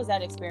 So how was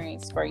that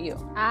experience for you?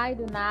 I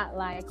do not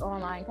like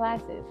online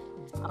classes.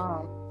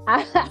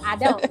 I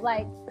don't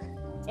like,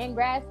 in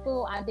grad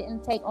school, I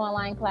didn't take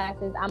online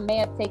classes. I may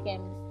have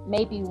taken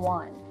maybe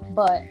one,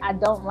 but I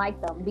don't like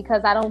them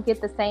because I don't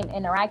get the same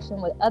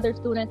interaction with other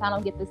students. I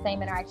don't get the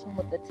same interaction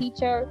with the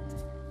teacher,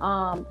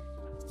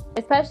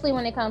 especially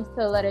when it comes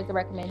to letters of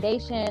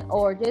recommendation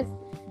or just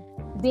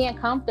being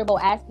comfortable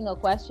asking a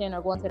question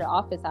or going to the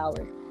office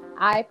hours.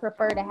 I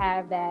prefer to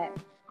have that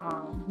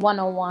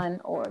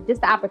one-on-one, or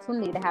just the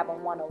opportunity to have a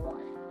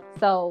one-on-one.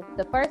 So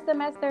the first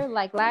semester,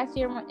 like last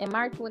year in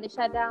March when it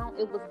shut down,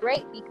 it was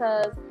great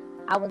because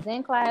I was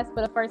in class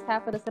for the first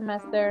half of the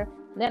semester.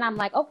 Then I'm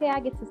like, okay, I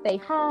get to stay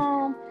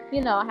home.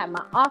 You know, I have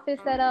my office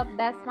set up.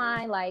 That's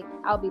fine. Like,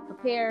 I'll be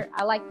prepared.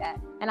 I like that.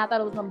 And I thought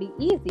it was going to be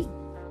easy.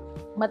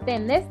 But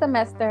then this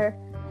semester,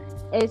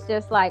 it's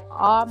just like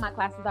all my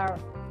classes are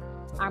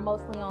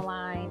mostly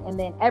online. And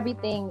then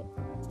everything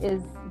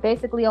is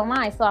basically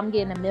online. So I'm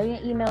getting 1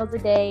 million emails a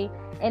day.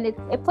 And it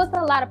puts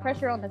a lot of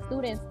pressure on the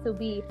students to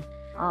be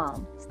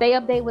stay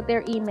updated with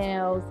their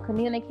emails,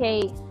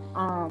 communicate,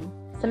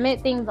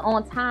 submit things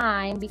on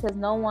time, because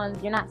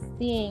you're not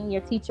seeing your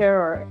teacher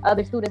or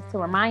other students to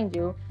remind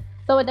you.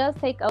 So it does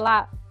take a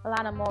lot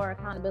of more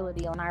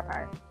accountability on our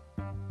part.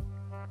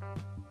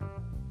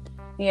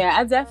 Yeah,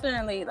 I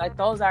definitely, like,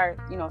 those are,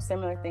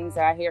 similar things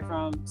that I hear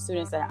from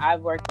students that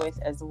I've worked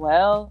with as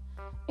well.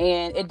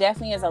 And it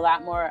definitely is a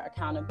lot more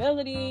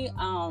accountability.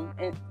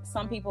 And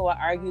some people will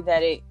argue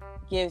that it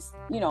gives,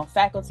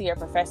 faculty or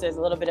professors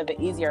a little bit of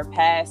an easier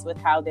pass with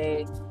how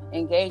they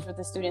engage with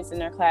the students in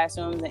their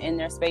classrooms and in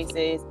their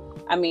spaces.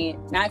 I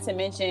mean, not to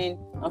mention,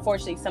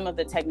 unfortunately, some of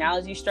the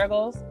technology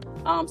struggles.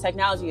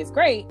 Technology is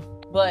great,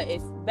 but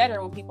it's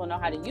better when people know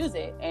how to use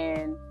it.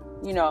 And,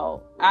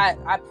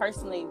 I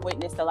personally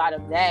witnessed a lot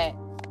of that,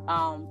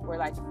 where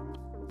like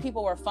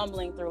people were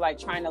fumbling through like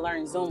trying to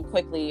learn Zoom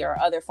quickly or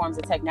other forms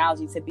of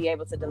technology to be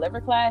able to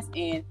deliver class.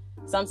 And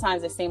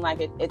sometimes it seemed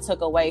like it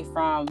took away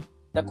from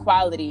the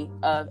quality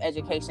of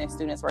education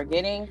students were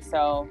getting.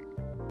 So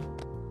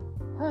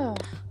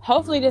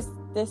hopefully this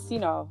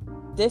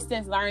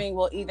distance learning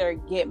will either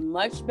get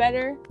much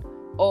better,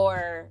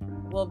 or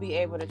we'll be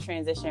able to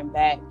transition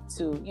back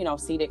to,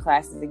 seated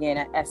classes again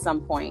at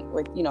some point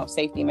with,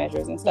 safety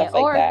measures and stuff like that.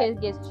 Or if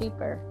it gets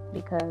cheaper,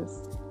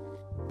 because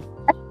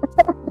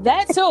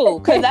that too,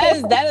 because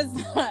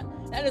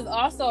that is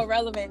also a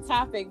relevant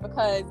topic,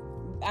 because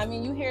I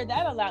mean, you hear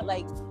that a lot.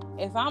 Like,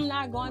 if I'm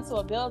not going to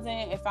a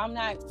building, if I'm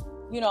not,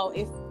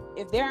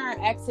 if there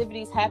aren't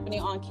activities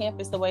happening on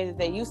campus the way that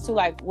they used to,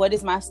 like, what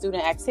is my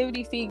student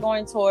activity fee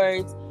going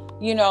towards?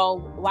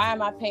 Why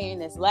am I paying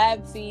this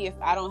lab fee if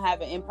I don't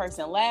have an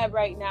in-person lab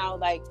right now?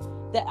 Like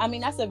that, I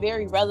mean, that's a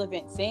very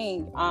relevant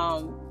thing.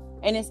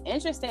 And it's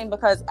interesting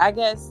because I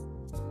guess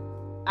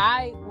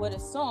I would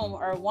assume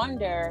or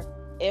wonder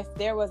if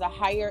there was a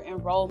higher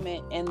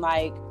enrollment in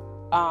like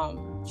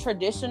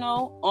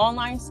traditional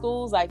online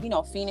schools, like,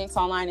 Phoenix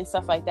Online and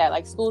stuff like that,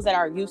 like schools that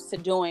are used to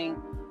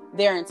doing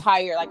their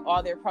entire, like,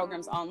 all their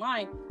programs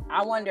online.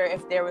 I wonder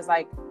if there was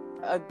like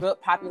a good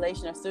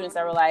population of students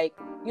that were like,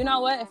 you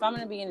know what, if I'm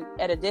going to be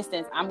at a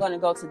distance, I'm going to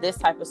go to this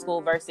type of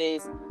school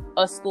versus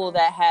a school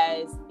that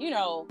has,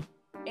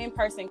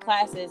 in-person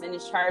classes and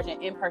is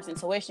charging in-person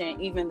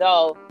tuition, even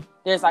though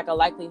there's like a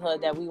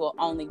likelihood that we will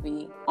only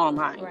be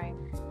online. Right.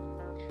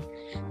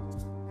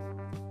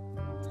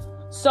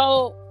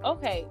 So,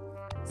 okay.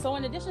 So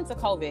in addition to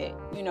COVID,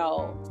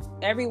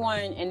 everyone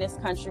in this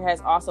country has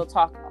also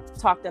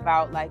talked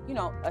about, like,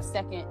 a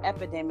second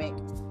epidemic,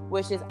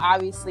 which is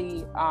obviously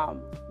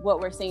what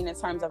we're seeing in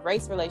terms of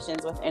race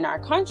relations within our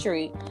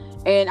country.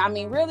 And I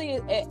mean, really,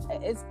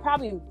 it's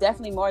probably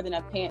definitely more than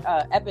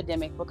a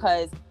epidemic,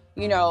 because,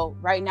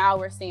 right now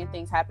we're seeing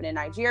things happen in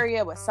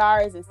Nigeria with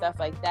SARS and stuff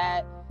like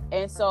that.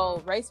 And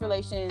so race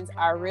relations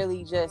are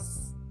really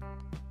just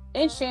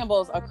in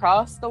shambles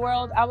across the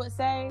world, I would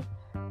say.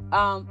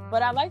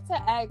 But I like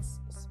to ask,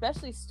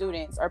 especially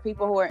students or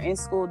people who are in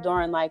school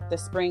during like the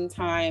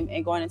springtime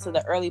and going into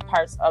the early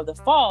parts of the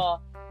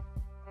fall,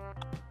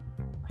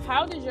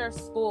 how did your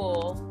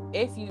school,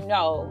 if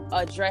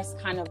address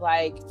kind of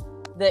like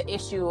the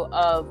issue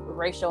of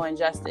racial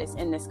injustice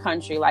in this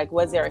country? Like,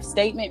 was there a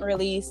statement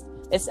released?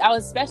 I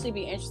would especially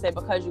be interested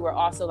because you were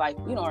also like,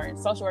 are in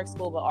social work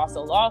school, but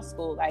also law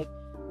school. Like,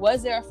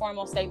 was there a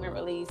formal statement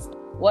released?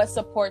 What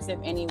supports, if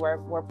any,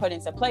 were put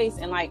into place?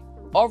 And like,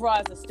 overall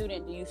as a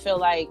student, do you feel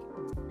like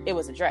it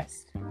was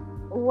addressed?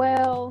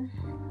 Well,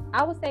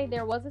 I would say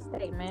there was a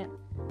statement.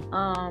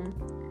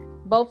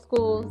 Both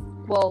schools,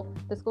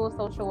 the School of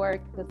Social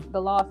Work, the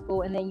law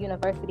school, and then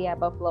University at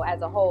Buffalo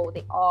as a whole,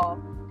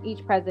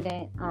 each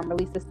president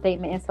released a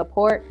statement in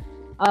support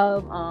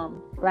of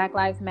Black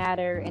Lives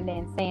Matter, and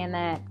then saying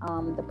that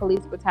the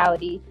police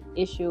brutality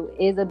issue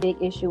is a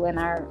big issue in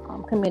our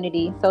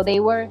community. So they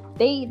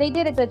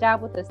did a good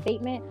job with the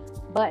statement,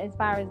 but as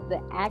far as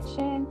the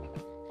action,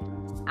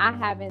 I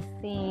haven't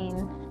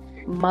seen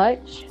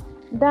much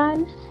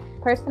done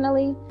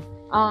personally.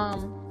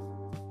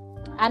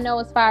 I know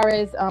as far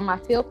as my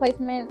field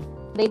placement,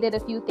 they did a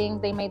few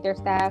things. They made their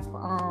staff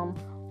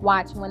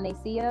watch when they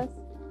see us.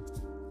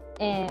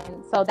 And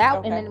so that,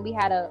 okay. And then we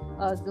had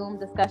a Zoom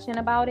discussion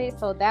about it.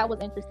 So that was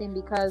interesting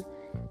because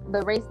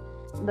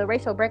the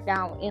racial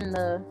breakdown in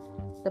the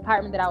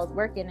department that I was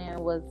working in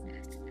was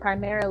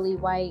primarily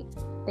white.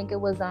 I think it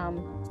was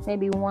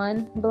maybe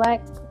one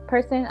black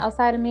person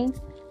outside of me.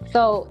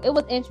 So it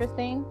was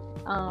interesting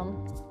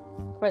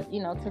for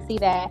to see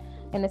that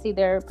and to see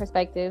their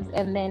perspectives.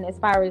 And then as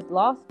far as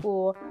law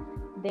school,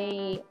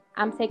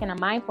 I'm taking a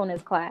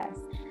mindfulness class,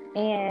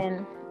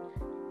 and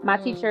my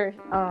teacher,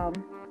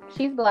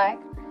 she's black,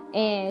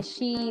 and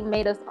she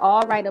made us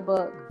all write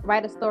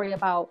a story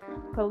about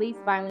police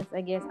violence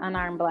against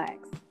unarmed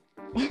blacks.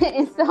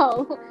 And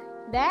so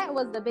that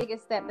was the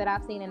biggest step that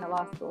I've seen in the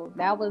law school.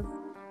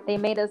 They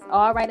made us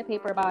all write a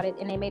paper about it,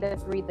 and they made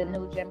us read The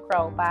New Jim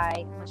Crow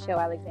by Michelle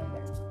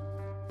Alexander.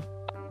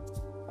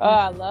 Oh,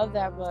 I love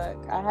that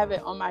book. I have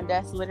it on my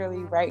desk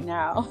literally right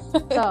now.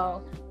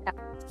 So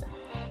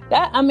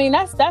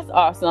that's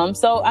awesome.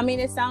 So,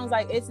 it sounds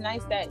like it's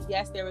nice that,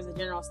 yes, there was a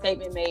general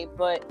statement made,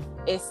 but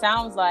it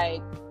sounds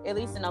like, at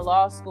least in a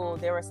law school,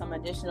 there were some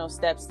additional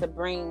steps to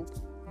bring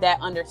that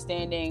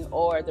understanding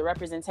or the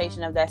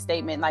representation of that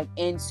statement, like,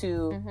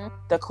 into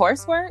the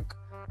coursework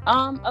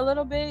a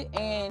little bit.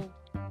 And,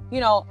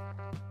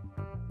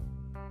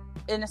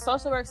 in the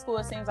social work school,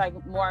 it seems like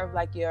more of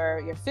like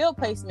your field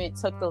placement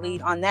took the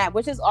lead on that,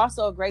 which is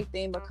also a great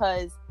thing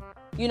because,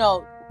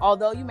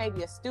 although you may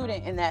be a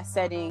student in that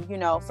setting,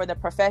 for the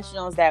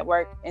professionals that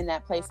work in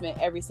that placement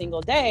every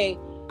single day,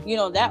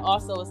 that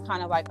also is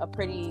kind of like a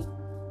pretty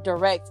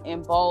direct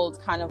and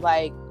bold kind of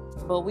like,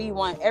 but we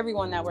want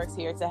everyone that works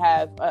here to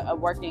have a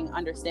working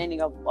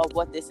understanding of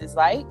what this is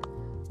like.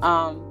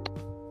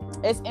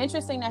 It's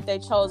interesting that they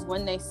chose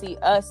When They See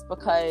Us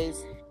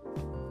because,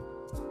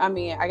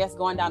 I guess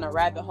going down a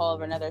rabbit hole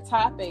of another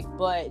topic,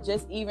 but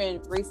just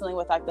even recently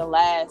with like the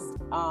last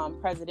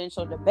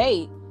presidential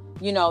debate,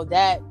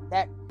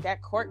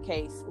 that court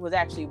case was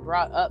actually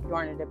brought up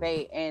during the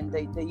debate, and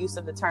the use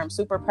of the term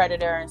super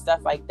predator and stuff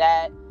like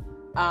that.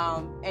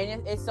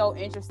 And it's so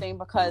interesting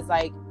because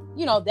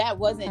that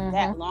wasn't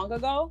that long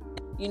ago.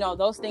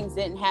 Those things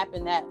didn't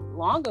happen that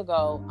long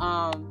ago.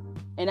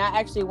 And I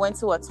actually went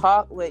to a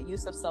talk with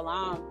Yusuf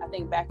Salam, I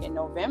think back in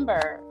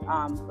November,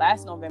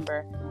 last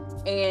November,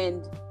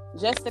 and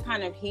just to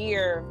kind of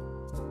hear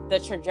the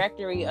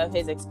trajectory of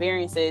his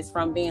experiences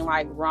from being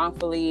like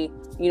wrongfully,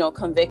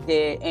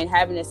 convicted and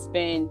having to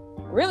spend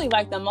really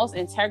like the most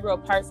integral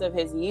parts of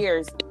his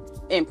years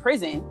in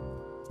prison,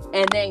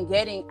 and then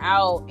getting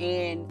out,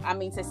 and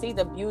to see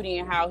the beauty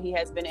in how he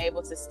has been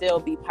able to still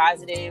be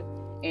positive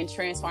and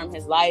transform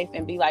his life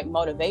and be like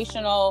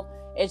motivational.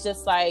 It's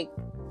just like,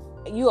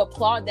 you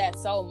applaud that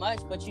so much,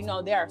 but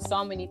there are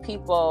so many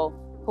people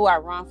who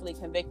are wrongfully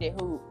convicted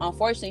who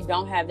unfortunately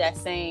don't have that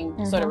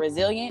same sort of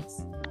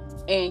resilience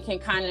and can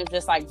kind of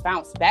just like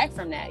bounce back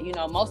from that.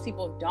 Most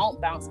people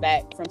don't bounce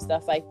back from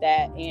stuff like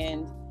that.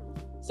 And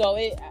so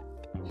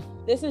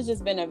this has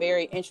just been a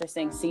very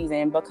interesting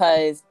season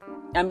because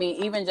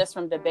even just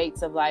from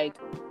debates of like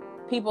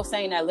people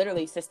saying that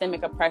literally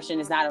systemic oppression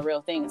is not a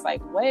real thing. It's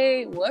like,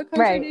 wait, what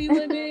country do you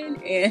live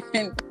in?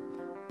 And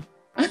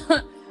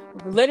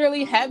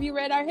literally, have you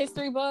read our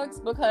history books?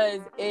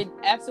 Because it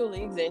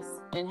absolutely exists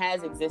and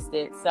has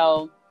existed.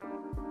 So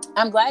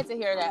I'm glad to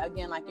hear that,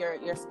 again, like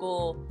your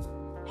school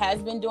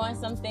has been doing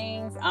some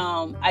things.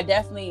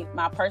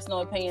 My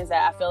personal opinion is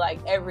that I feel like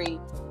every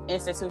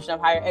institution of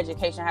higher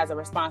education has a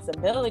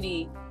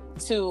responsibility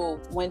to,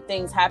 when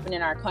things happen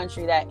in our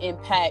country that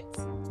impact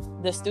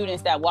the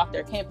students that walk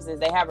their campuses,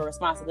 they have a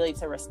responsibility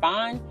to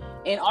respond,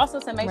 and also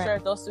to make sure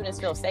that those students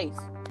feel safe,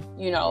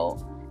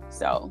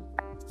 so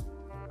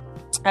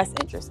that's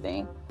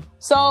interesting.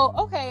 So,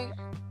 okay,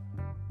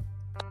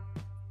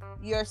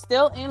 you're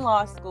still in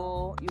law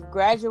school. You've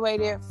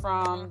graduated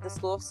from the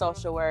School of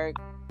Social Work.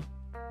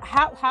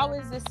 How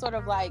is this sort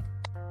of like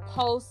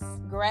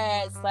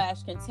post-grad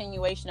 /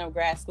 continuation of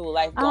grad school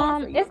life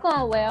going for you? It's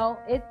going well.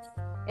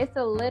 It's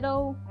a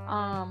little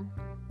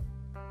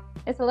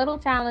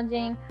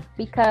challenging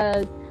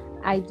because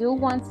I do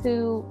want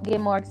to get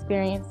more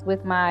experience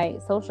with my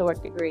social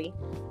work degree,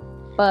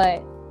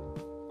 but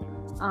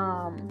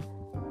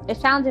it's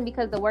challenging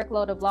because the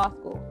workload of law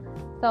school.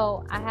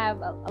 So I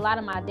have a lot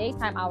of my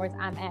daytime hours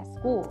I'm at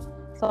school.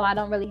 So I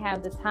don't really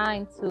have the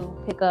time to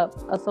pick up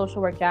a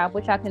social work job,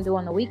 which I can do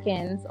on the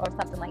weekends or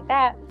something like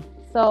that.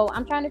 So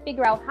I'm trying to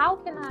figure out how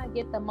can I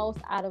get the most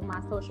out of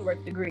my social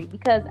work degree,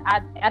 because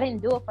I didn't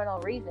do it for no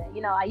reason.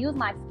 I use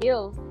my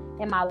skills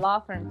in my law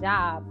firm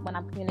job when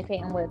I'm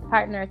communicating with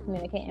partners,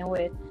 communicating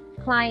with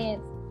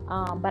clients.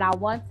 But I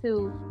want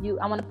to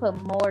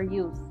put more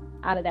use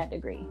out of that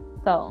degree.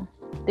 So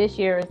this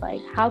year is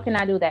like, how can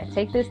I do that?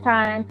 Take this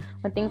time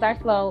when things are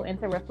slow and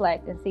to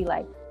reflect and see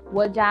like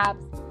what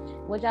jobs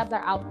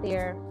are out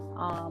there,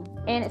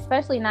 and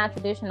especially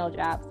non-traditional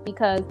jobs,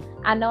 because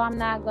I know I'm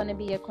not going to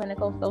be a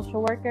clinical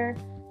social worker,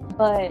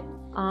 but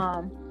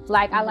I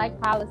like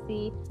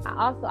policy.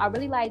 I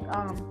really like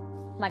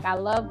I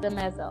love the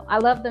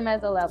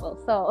meso level.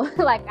 So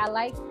I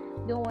like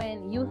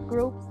doing youth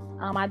groups.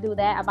 I do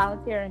that. I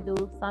volunteer and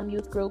do some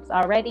youth groups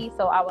already.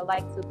 So I would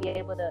like to be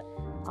able to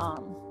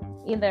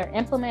either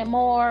implement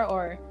more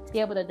or be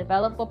able to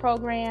develop a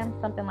program,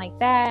 something like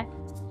that.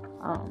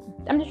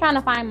 I'm just trying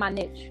to find my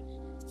niche.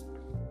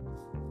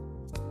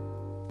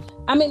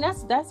 I mean,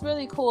 that's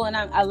really cool. And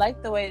I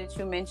like the way that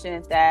you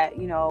mentioned that,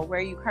 you know,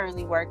 where you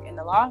currently work in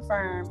the law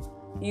firm,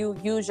 you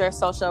use your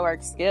social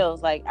work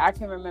skills. Like, I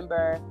can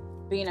remember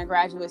being a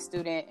graduate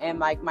student and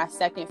like my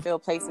second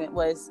field placement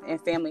was in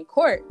family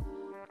court.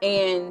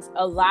 And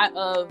a lot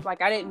of,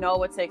 like, I didn't know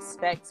what to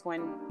expect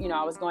when, you know,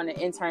 I was going to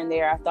intern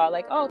there. I thought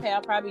like, oh, okay,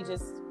 I'll probably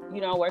just, you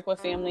know, work with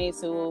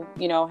families who,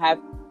 you know, have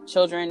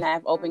children that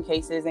have open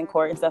cases in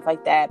court and stuff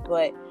like that.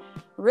 But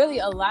really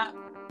a lot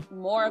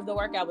more of the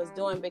work I was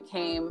doing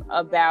became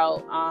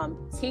about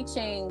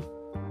teaching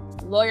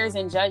lawyers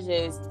and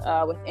judges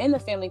within the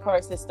family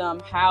court system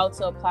how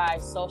to apply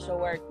social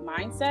work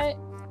mindset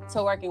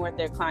to working with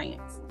their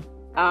clients.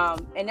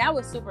 And that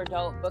was super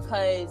dope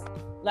because,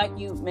 like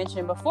you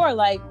mentioned before,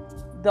 like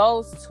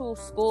those two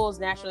schools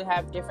naturally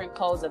have different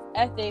codes of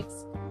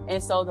ethics.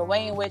 And so the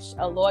way in which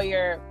a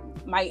lawyer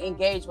might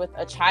engage with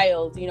a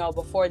child, you know,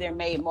 before they're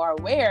made more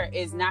aware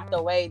is not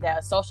the way that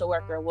a social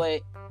worker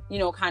would, you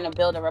know, kind of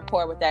build a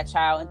rapport with that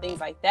child and things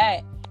like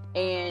that.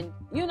 And,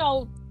 you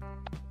know,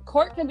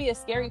 court can be a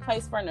scary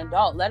place for an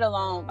adult, let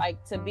alone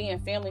like to be in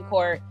family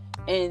court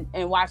and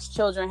watch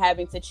children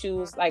having to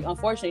choose, like,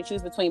 unfortunately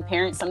choose between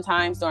parents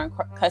sometimes during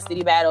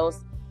custody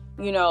battles,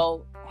 you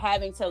know,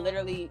 having to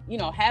literally, you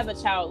know, have a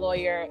child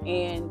lawyer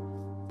and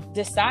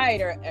decide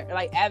or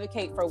like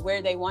advocate for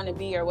where they want to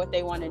be or what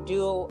they want to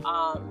do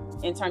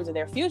in terms of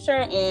their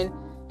future. And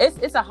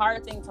it's a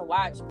hard thing to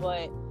watch,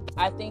 but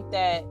I think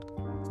that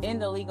in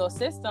the legal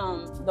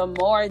system, the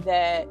more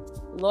that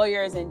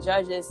lawyers and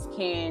judges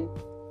can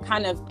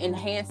kind of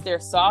enhance their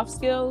soft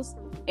skills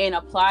and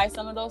apply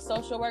some of those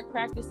social work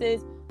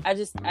practices, I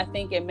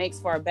think it makes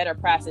for a better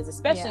process,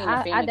 especially in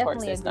the family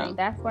court system. Agree.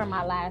 That's where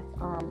my last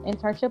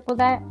internship was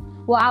at.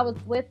 Well, I was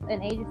with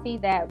an agency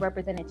that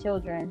represented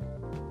children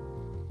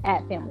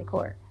at family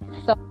court.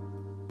 So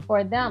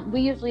for them,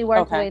 we usually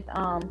work with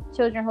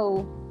children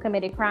who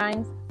committed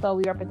crimes. So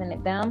we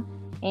represented them,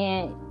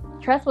 and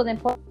trust was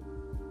important.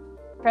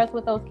 Trust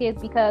with those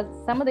kids, because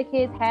some of the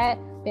kids had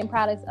been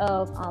products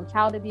of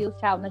child abuse,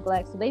 child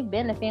neglect. So they've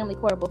been to family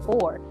court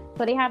before.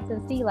 So they have to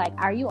see, like,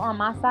 are you on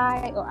my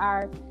side or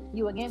are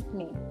you against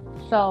me?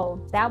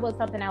 So that was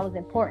something that was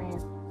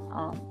important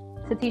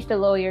to teach the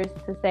lawyers,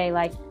 to say,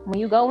 like, when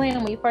you go in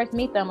and when you first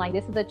meet them, like,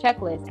 this is a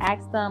checklist.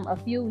 Ask them a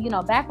few, you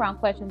know, background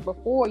questions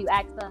before you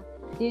ask them,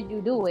 did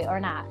you do it or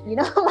not? You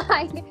know,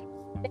 like.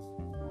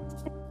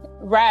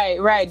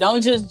 Right.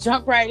 Don't just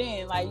jump right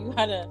in. Like, you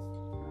gotta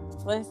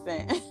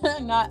listen.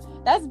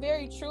 That's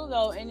very true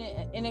though.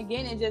 And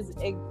again,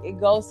 it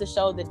goes to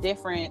show the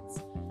difference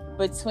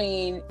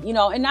between, you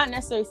know, and not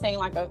necessarily saying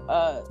like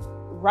a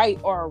right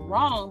or a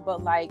wrong,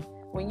 but like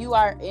when you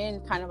are in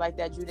kind of like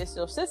that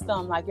judicial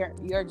system, like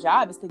your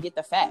job is to get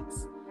the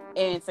facts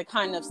and to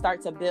kind of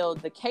start to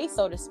build the case,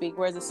 so to speak.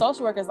 Whereas the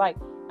social worker is like,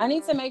 I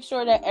need to make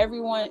sure that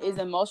everyone is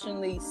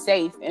emotionally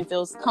safe and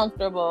feels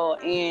comfortable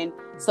and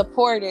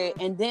supported,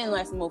 and then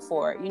let's move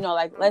forward. You know,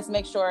 like, let's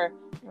make sure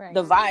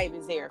the vibe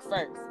is there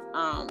first.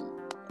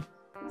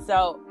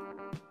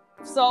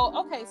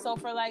 So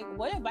for like,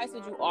 what advice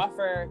would you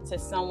offer to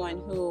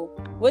someone who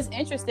was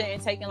interested in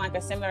taking like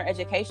a similar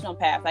educational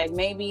path? Like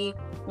maybe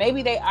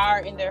they are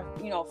in their,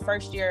 you know,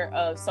 first year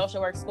of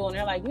social work school and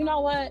they're like, you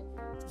know what,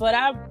 but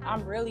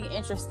I'm really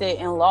interested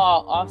in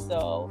law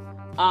also.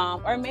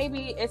 Or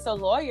maybe it's a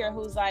lawyer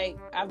who's like,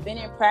 I've been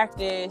in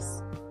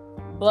practice,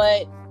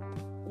 but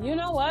you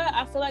know what?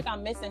 I feel like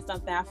I'm missing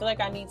something. I feel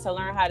like I need to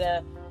learn how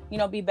to, you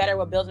know, be better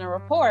with building a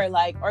rapport.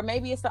 Like, or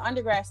maybe it's the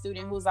undergrad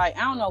student who's like,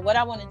 I don't know what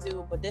I want to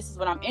do, but this is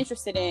what I'm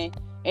interested in.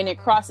 And it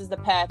crosses the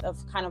path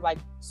of kind of like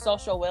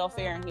social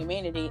welfare and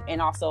humanity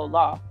and also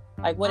law.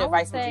 Like, what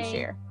advice would you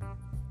share?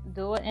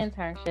 Do an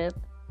internship,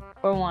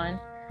 for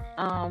one,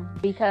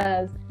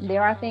 because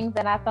there are things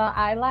that I thought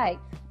I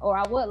liked or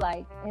I would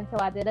like until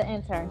I did an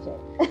internship.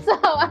 So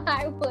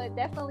I would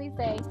definitely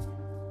say,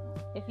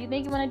 if you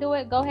think you want to do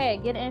it, go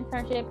ahead, get an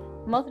internship.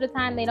 Most of the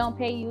time they don't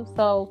pay you,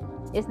 so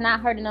it's not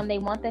hurting them. They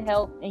want the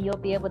help, and you'll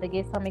be able to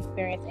get some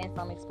experience and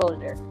some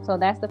exposure. So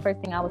that's the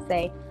first thing I would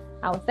say.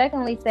 I would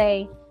secondly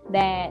say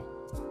that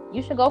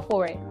you should go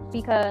for it,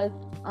 because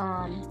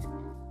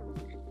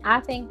I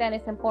think that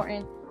it's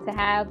important to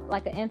have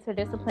like an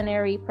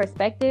interdisciplinary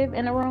perspective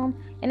in a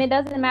room, and it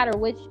doesn't matter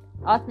what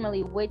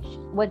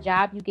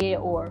job you get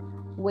or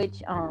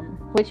which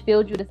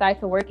field you decide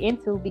to work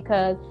into,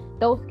 because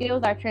those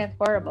skills are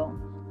transferable.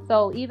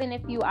 So even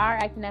if you are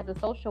acting as a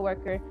social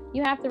worker,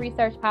 you have to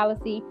research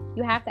policy,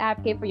 you have to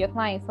advocate for your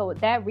clients. So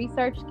that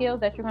research skills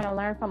that you're going to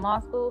learn from law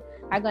school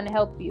are going to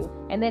help you.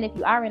 And then if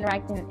you are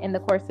interacting in the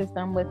court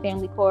system with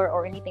family court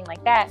or anything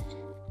like that,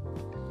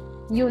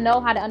 you know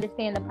how to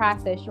understand the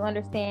process. You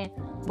understand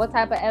what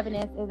type of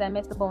evidence is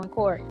admissible in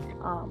court.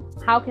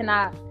 How can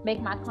I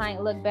make my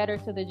client look better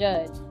to the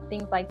judge?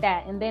 Things like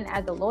that. And then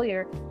as a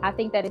lawyer, I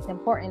think that it's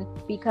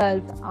important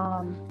because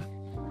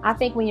I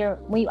think when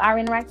you are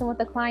interacting with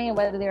a client,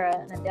 whether they're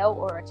an adult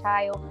or a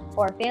child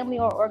or a family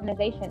or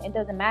organization, it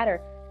doesn't matter.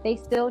 They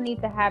still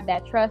need to have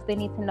that trust. They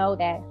need to know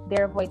that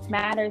their voice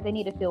matters. They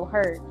need to feel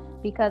heard.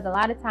 because a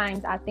lot of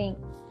times I think,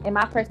 in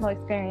my personal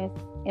experience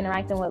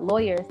interacting with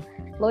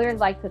lawyers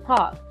like to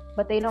talk,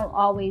 but they don't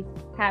always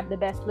have the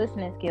best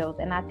listening skills.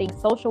 And I think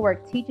social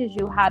work teaches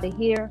you how to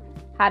hear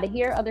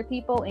other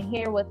people and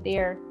hear what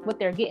they're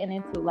getting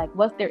into, like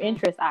what their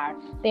interests are.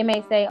 They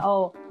may say,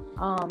 oh,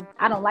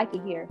 I don't like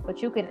it here,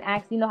 but you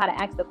know how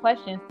to ask the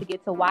questions to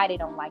get to why they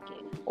don't like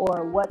it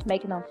or what's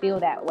making them feel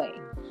that way.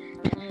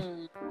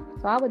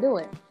 So I would do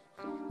it.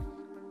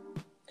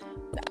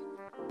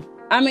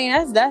 I mean,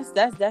 that's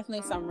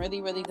definitely some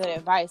really, really good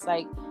advice.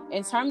 Like,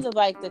 in terms of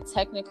like the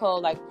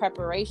technical like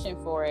preparation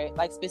for it,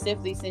 like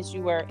specifically since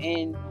you went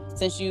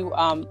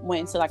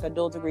into like a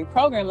dual degree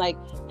program, like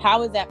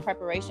how is that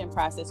preparation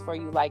process for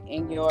you, like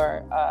in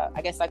your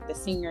I guess like the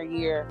senior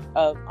year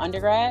of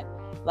undergrad?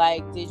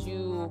 Like did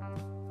you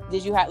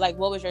have, like,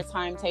 what was your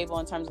timetable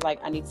in terms of like,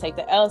 I need to take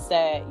the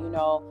LSAT, you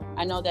know,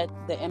 I know that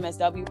the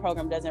MSW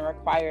program doesn't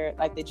require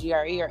like the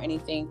GRE or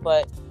anything,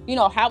 but you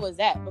know, how was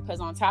that? Because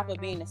on top of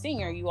being a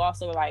senior, you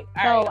also were like,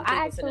 all right, I'm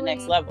taking it to the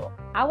next level.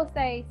 I would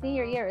say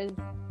senior year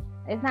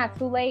it's not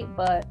too late,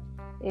 but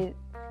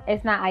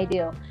it's not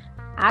ideal.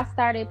 I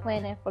started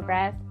planning for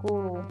grad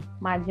school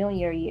my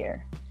junior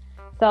year.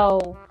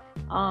 So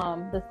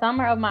the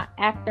summer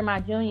after my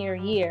junior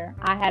year,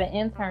 I had an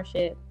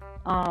internship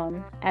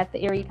at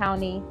the Erie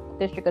County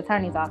District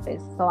Attorney's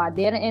Office. So I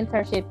did an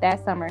internship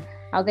that summer.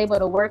 I was able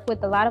to work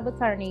with a lot of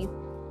attorneys,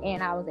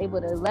 and I was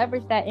able to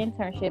leverage that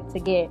internship to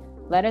get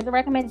letters of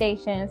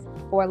recommendations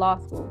for law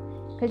school,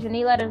 because you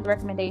need letters of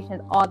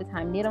recommendations all the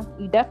time. You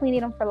definitely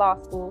need them for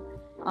law school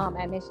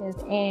admissions,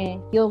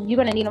 and you're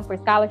going to need them for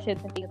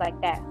scholarships and things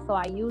like that. So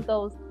I use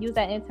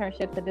that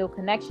internship to build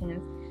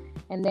connections,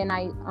 and then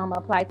I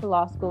applied to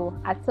law school.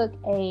 I took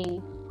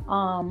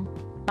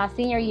my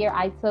senior year,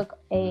 I took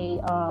a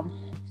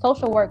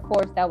social work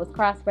course that was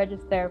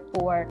cross-registered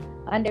for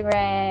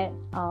undergrad,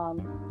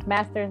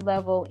 master's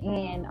level,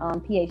 and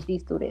PhD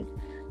students.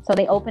 So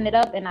they opened it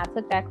up, and I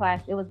took that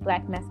class. It was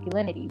Black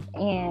Masculinities,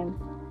 and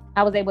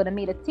I was able to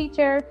meet a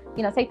teacher,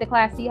 you know, take the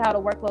class, see how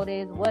the workload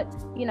is, what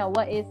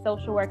is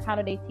social work, how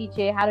do they teach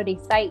it, how do they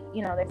cite,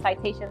 you know, their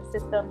citation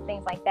system,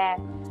 things like that.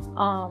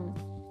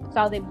 So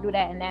I was able to do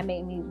that, and that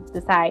made me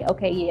decide,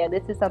 okay, yeah,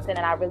 this is something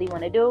that I really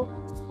want to do.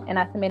 And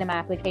I submitted my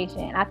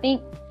application. I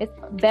think it's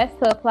best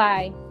to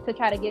apply to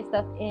try to get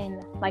stuff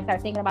in, like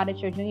start thinking about it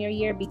your junior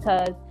year,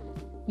 because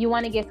you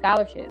want to get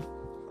scholarships.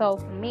 So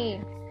for me,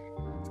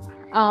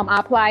 I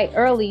applied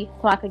early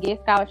so I could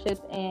get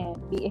scholarships, and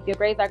if your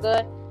grades are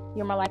good,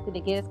 you're more likely to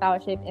get a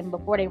scholarship. And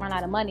before they run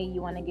out of money,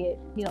 you want to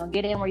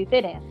get in where you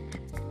fit in.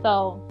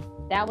 So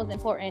that was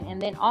important.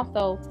 And then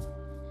also,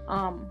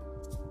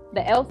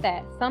 the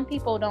LSAT. Some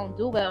people don't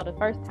do well the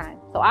first time,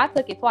 so I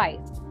took it twice.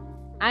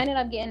 I ended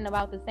up getting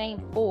about the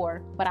same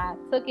score, but I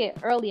took it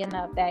early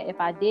enough that if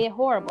I did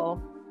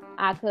horrible,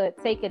 I could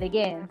take it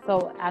again,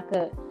 so I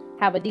could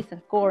have a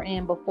decent score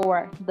in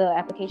before the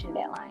application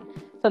deadline.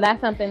 So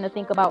that's something to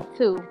think about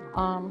too.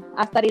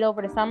 I studied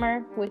over the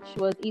summer, which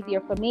was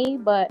easier for me,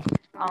 but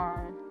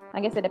I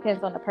guess it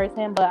depends on the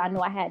person. But I knew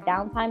I had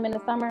downtime in the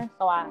summer,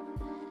 so I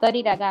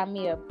studied. I got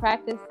me a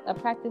practice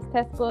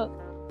test book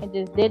and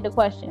just did the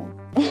questions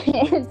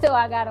until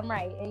I got them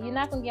right. And you're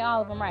not gonna get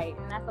all of them right,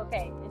 and that's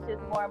okay. It's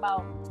just more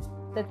about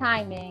the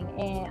timing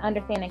and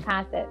understanding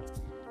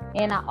concepts.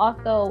 And I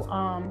also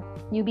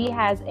UB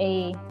has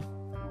a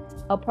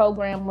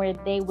program where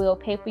they will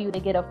pay for you to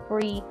get a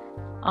free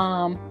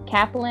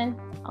Kaplan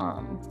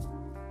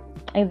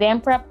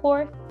exam prep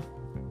course.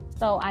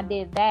 So I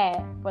did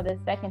that for the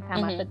second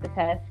time I took the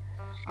test.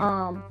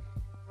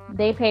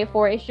 They pay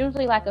for it. It's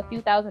usually like a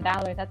few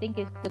 $1,000s. I think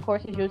the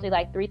course is usually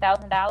like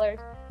 $3,000,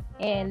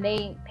 and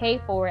they pay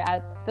for it.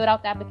 I filled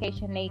out the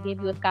application. They give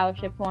you a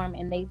scholarship form,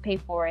 and they pay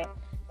for it.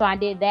 So I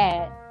did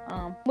that,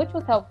 which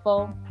was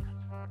helpful.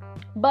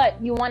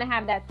 But you want to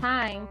have that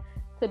time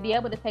to be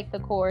able to take the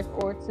course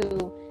or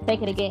to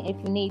take it again if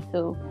you need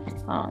to.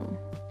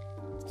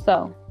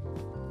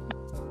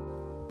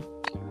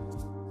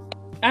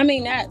 I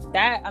mean,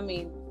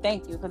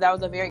 thank you, because that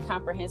was a very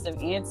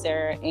comprehensive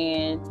answer.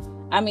 And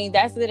I mean,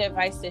 that's good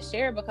advice to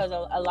share, because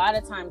a lot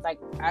of times, like,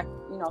 I,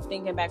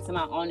 thinking back to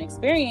my own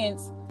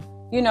experience,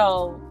 when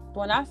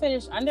I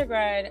finished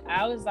undergrad,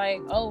 I was like,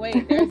 oh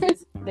wait,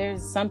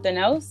 there's something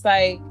else,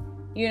 like,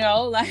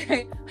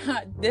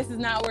 like this is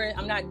not where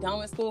I'm not done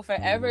with school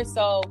forever.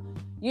 So,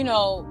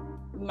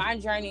 my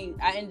journey,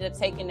 I ended up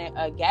taking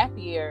a gap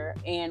year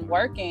and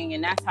working,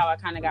 and that's how I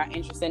kind of got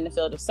interested in the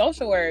field of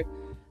social work.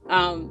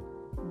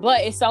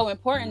 But it's so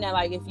important that,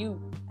 like, if you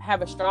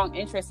have a strong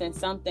interest in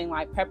something,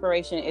 like,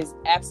 preparation is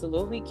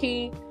absolutely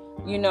key.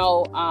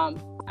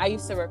 I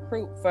used to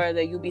recruit for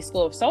the UB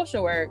School of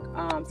Social Work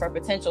for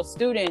potential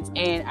students,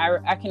 and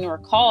I can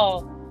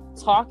recall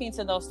talking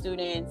to those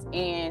students,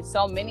 and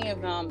so many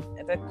of them,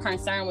 the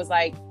concern was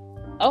like,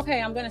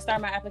 okay, I'm going to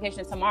start my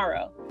application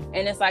tomorrow.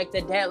 And it's like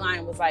the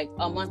deadline was like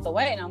a month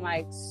away. And I'm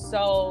like,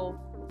 so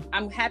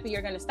I'm happy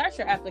you're going to start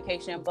your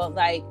application, but,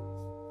 like,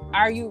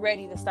 are you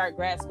ready to start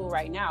grad school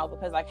right now?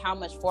 Because, like, how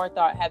much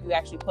forethought have you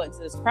actually put into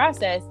this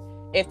process?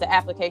 if the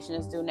application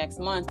is due next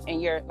month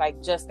and you're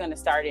like just going to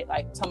start it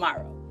like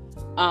tomorrow.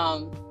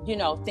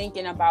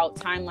 Thinking about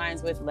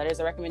timelines with letters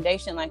of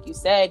recommendation, like you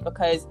said,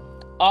 because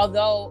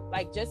although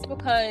like just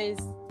because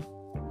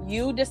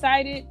you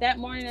decided that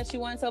morning that you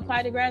wanted to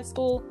apply to grad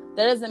school,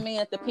 that doesn't mean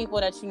that the people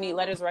that you need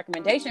letters of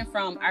recommendation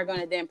from are going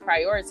to then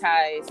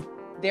prioritize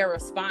their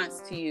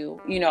response to you,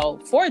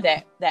 for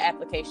that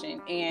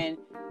application. And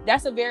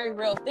that's a very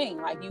real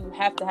thing. Like, you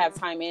have to have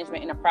time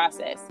management in the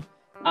process.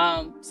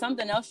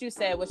 Something else you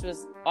said, which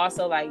was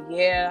also like,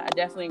 yeah, I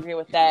definitely agree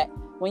with that.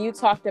 When you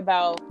talked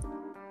about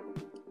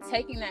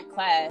taking that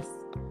class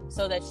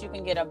so that you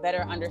can get a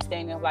better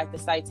understanding of like the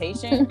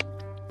citation.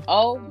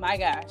 Oh my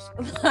gosh.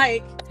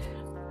 Like,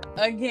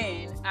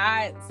 again,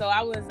 I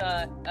was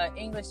a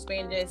English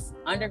Spanish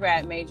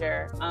undergrad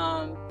major.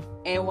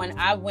 And when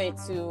I went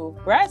to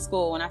grad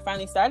school, when I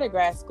finally started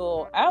grad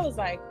school, I was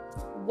like,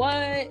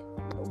 what?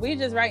 We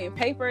just writing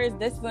papers.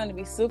 This is going to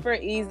be super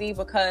easy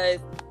because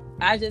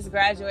I just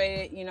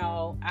graduated.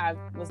 I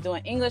was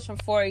doing English for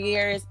 4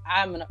 years.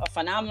 I'm a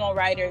phenomenal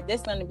writer.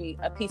 This is going to be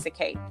a piece of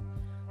cake.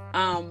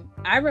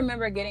 I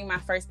remember getting my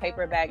first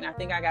paper back, and I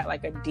think I got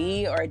like a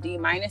D or a D-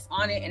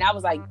 on it. And I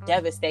was like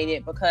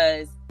devastated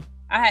because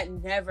I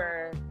had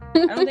never,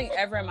 I don't think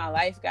ever in my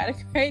life got a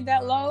grade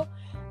that low.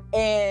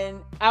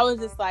 And I was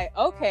just like,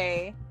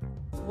 okay,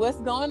 what's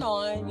going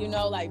on?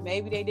 Like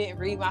maybe they didn't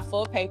read my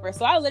full paper.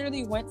 So I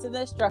literally went to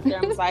the instructor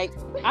and was like,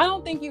 I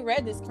don't think you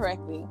read this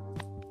correctly.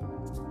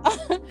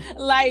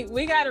 Like,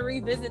 we got to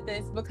revisit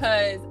this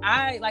because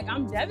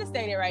I'm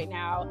devastated right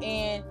now.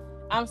 And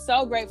I'm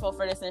so grateful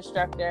for this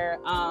instructor,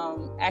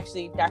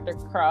 actually Dr.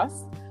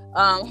 Cross,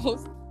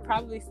 who's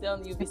probably still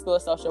in the UB School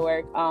of Social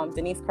Work,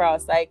 Denise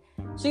Cross. Like,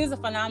 she's a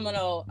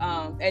phenomenal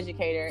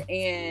educator,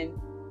 and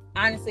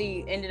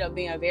honestly ended up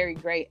being a very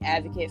great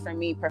advocate for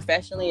me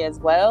professionally as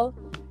well.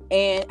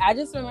 And I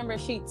just remember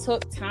she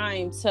took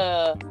time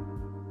to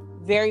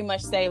very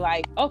much say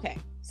like, okay,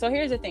 so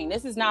here's the thing.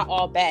 This is not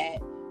all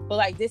bad, but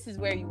like, this is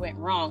where you went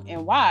wrong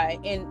and why.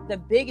 And the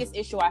biggest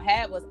issue I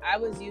had was I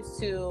was used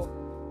to,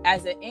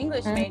 as an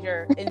English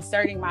major,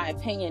 inserting my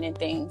opinion in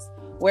things,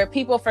 where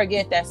people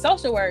forget that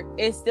social work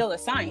is still a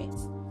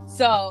science.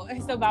 So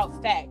it's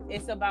about fact.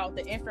 It's about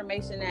the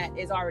information that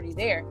is already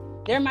there.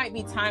 There might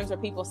be times where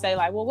people say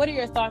like, well, what are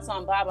your thoughts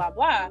on blah, blah,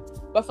 blah?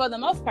 But for the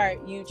most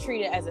part, you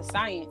treat it as a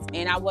science.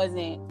 And I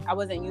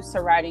wasn't used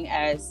to writing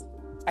as,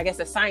 I guess,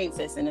 a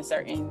scientist in a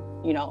certain,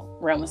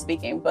 realm of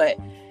speaking. But,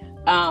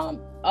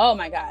 oh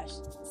my gosh.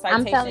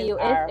 I'm telling you,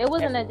 it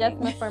was an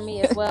adjustment for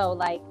me as well.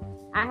 Like,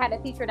 I had a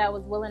teacher that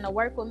was willing to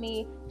work with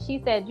me.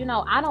 She said,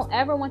 I don't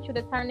ever want you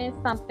to turn in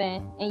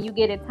something and you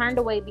get it turned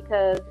away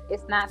because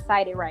it's not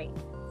cited right.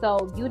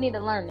 So you need to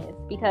learn this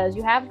because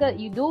you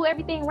do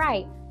everything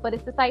right, but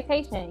it's the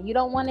citation. You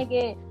don't want to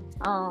get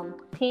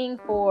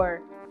pinged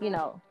for,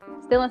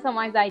 stealing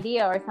someone's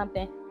idea or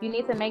something. You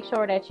need to make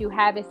sure that you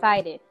have it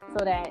cited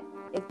so that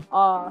it's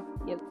all,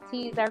 your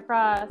T's are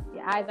crossed,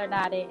 your I's are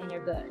dotted, and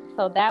you're good.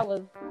 So that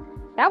was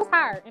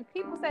hard. And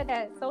people said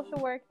that social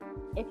work,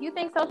 if you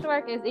think social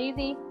work is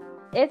easy,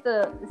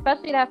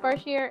 especially that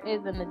first year,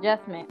 is an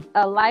adjustment,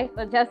 a life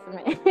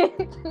adjustment.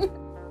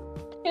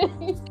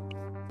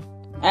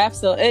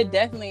 Absolutely. It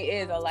definitely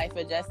is a life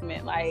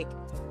adjustment. Like,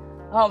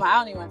 I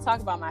don't even want to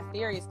talk about my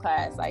theories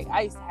class. Like,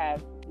 I used to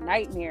have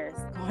nightmares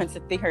going to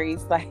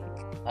theories. Like,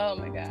 oh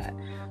my God.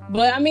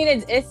 But I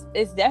mean,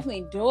 it's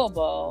definitely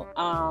doable.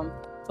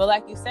 But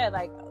like you said,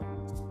 like,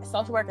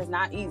 social work is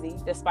not easy,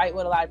 despite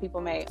what a lot of people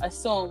may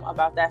assume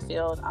about that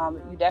field.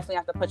 You definitely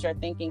have to put your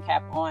thinking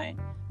cap on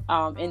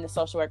in the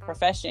social work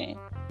profession.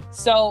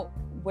 So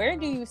where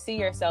do you see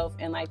yourself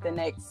in like the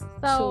next 2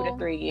 to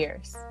 3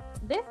 years?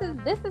 This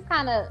is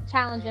kind of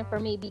challenging for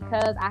me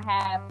because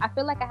I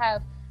feel like I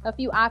have a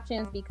few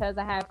options because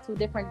I have 2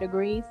 different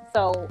degrees.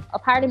 So a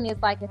part of me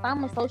is like, if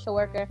I'm a social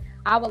worker,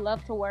 I would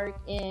love to work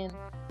in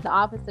the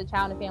Office of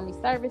Child and Family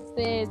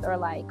Services or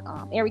like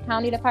Erie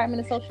County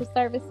Department of Social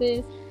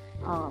Services.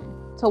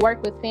 To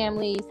work with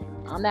families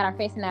that are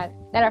facing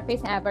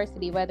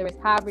adversity, whether it's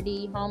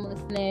poverty,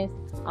 homelessness,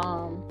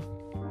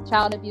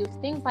 child abuse,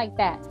 things like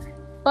that.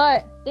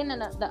 But then on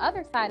the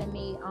other side of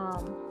me,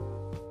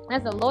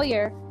 as a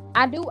lawyer,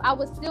 I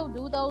would still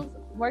do those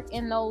work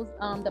in those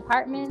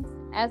departments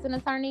as an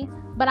attorney,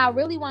 but I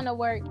really want to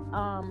work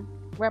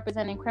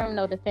representing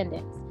criminal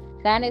defendants.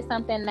 That is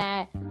something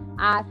that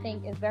I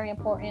think is very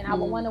important. I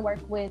would want to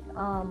work with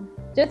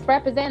just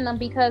representing them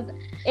because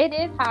it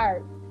is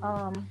hard.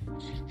 I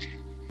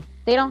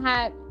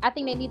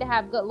think they need to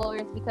have good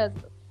lawyers because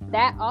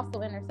that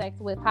also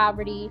intersects with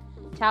poverty,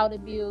 child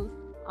abuse,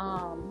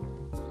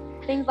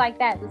 things like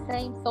that. The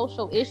same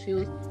social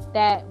issues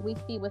that we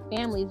see with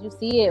families, you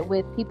see it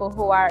with people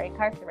who are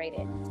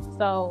incarcerated.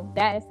 So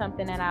that is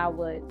something that I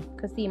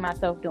could see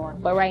myself doing.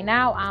 But right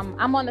now,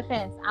 I'm on the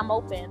fence. I'm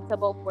open to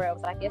both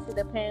worlds. I guess it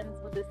depends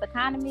with this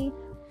economy,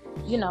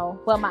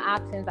 what my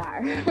options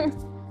are.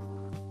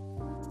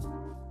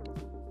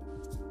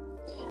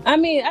 I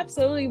mean,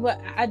 absolutely.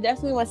 But I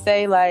definitely would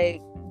say,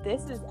 like,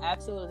 this is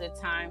absolutely the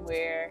time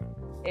where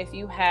if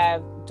you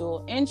have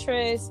dual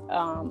interests,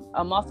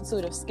 a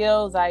multitude of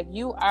skills, like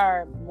you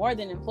are more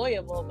than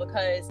employable,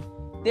 because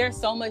there's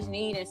so much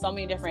need in so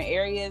many different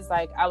areas.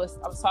 Like I was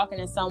talking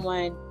to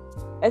someone,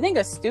 I think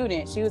a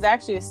student, she was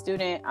actually a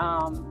student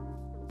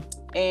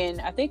in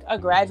I think a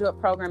graduate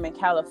program in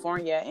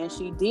California, and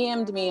she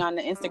DM'd me on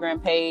the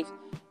Instagram page.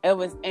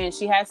 And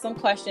she had some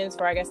questions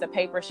for, I guess, the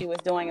paper she was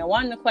doing, and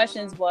one of the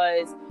questions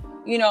was,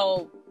 you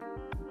know,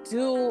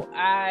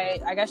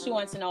 I guess she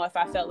wanted to know if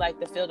I felt like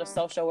the field of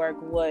social work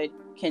would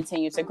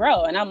continue to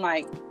grow. And I'm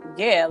like,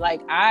 yeah,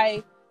 like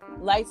I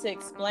like to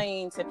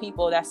explain to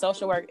people that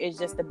social work is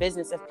just the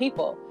business of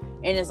people.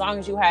 And as long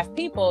as you have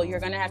people, you're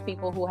going to have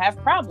people who have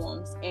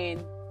problems,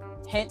 and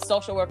hence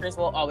social workers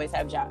will always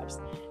have jobs.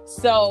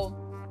 So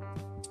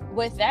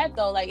with that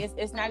though, like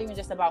it's not even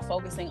just about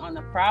focusing on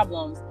the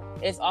problems.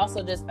 It's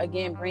also just,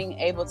 again,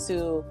 able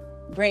to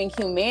bring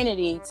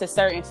humanity to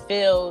certain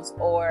fields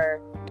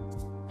or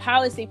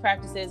policy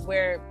practices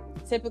where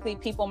typically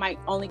people might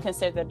only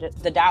consider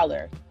the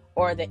dollar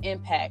or the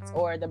impact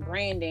or the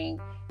branding.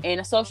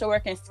 And a social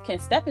worker can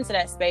step into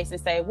that space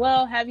and say,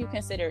 well, have you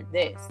considered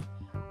this?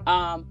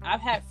 I've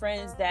had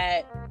friends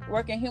that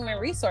work in human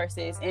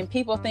resources, and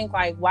people think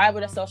like, why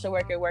would a social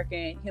worker work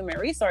in human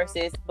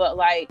resources? But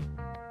like,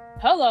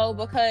 hello,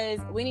 because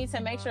we need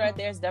to make sure that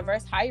there's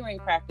diverse hiring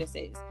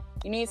practices.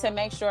 You need to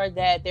make sure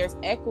that there's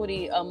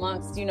equity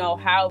amongst, you know,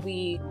 how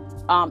we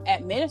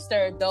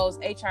administer those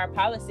HR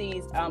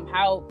policies.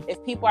 How,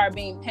 if people are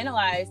being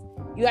penalized,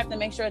 you have to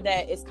make sure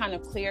that it's kind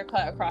of clear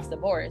cut across the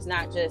board. It's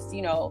not just,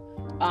 you know,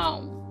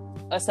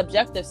 a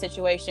subjective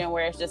situation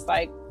where it's just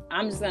like,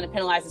 I'm just going to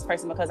penalize this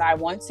person because I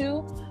want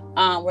to,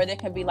 where there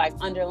can be like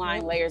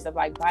underlying layers of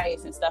like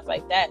bias and stuff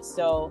like that.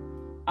 So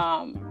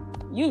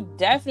you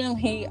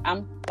definitely,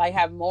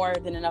 have more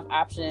than enough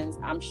options,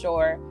 I'm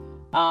sure.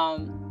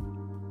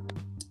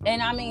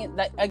 And I mean,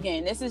 like,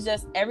 again, this is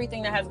just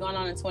everything that has gone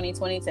on in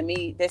 2020. To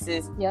me, this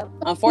is,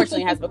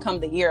 unfortunately, has become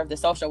the year of the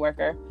social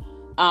worker.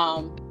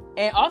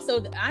 And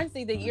also,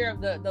 honestly, the year of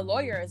the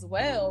lawyer as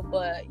well.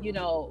 But, you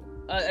know,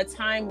 a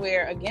time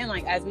where, again,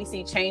 like, as we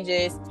see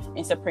changes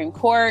in Supreme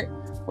Court,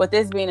 with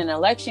this being an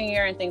election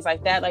year and things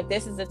like that, like,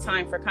 this is a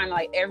time for kind of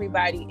like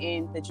everybody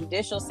in the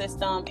judicial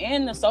system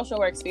and the social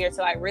work sphere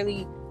to like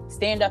really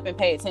stand up and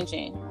pay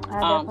attention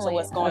to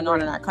what's going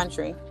on in our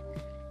country.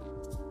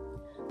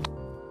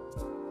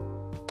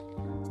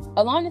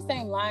 Along the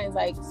same lines,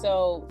 like,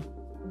 so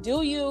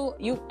do you,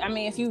 I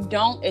mean, if you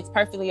don't, it's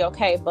perfectly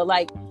okay. But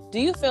like, do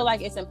you feel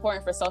like it's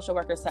important for social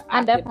workers to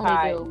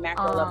occupy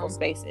macro level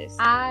spaces?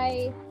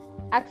 I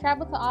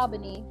traveled to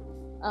Albany,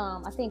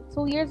 I think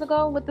 2 years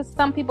ago with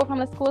some people from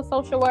the School of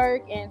Social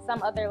Work and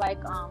some other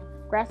like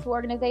grassroots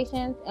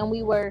organizations. And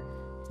we were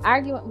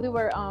arguing,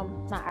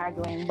 not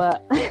arguing,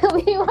 but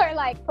we were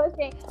like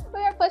pushing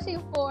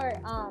for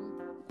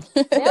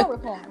bail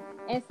reform.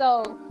 And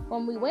so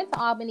when we went to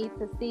Albany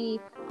to see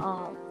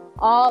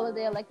all of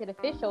the elected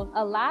officials,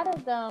 a lot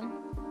of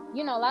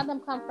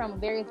them come from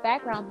various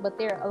backgrounds, but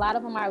a lot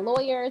of them are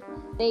lawyers.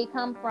 They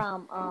come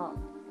from,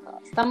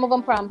 some of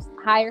them from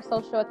higher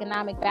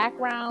socioeconomic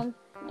backgrounds.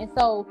 And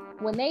so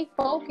when they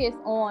focus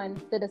on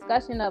the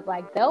discussion of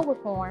like bail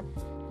reform,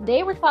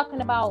 they were talking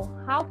about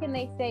how can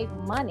they save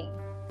money.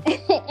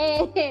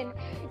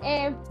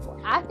 and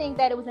I think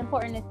that it was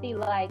important to see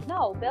like,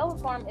 no, bail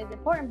reform is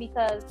important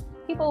because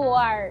people who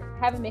are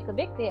having been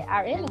convicted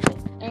are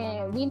innocent,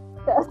 and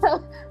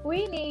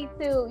we need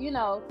to, you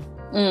know,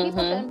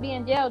 people shouldn't be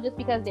in jail just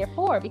because they're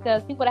poor,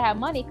 because people that have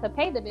money could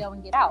pay the bill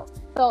and get out.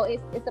 So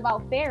it's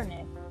about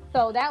fairness.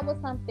 So that was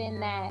something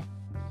that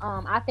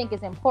I think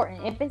is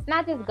important. If it's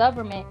not just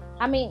government,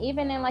 I mean,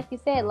 even in, like you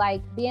said,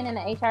 like being in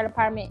the HR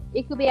department,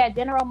 it could be at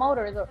General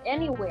Motors or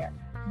anywhere,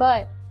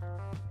 but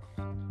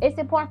it's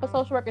important for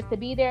social workers to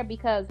be there,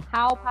 because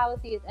how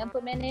policy is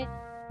implemented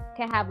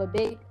can have a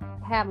big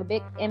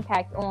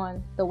impact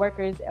on the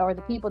workers or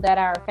the people that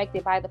are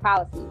affected by the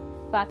policy.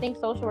 So I think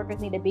social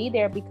workers need to be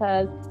there,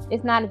 because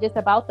it's not just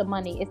about the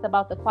money, it's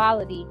about the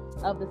quality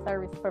of the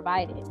service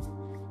provided.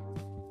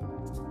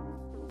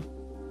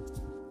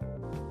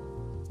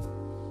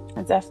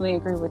 I definitely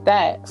agree with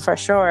that, for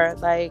sure.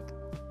 Like,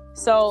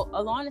 so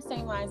along the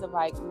same lines of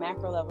like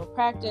macro level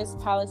practice,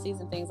 policies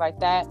and things like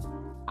that,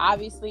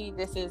 obviously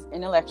this is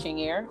an election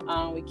year.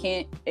 We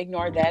can't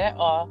ignore that at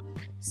all.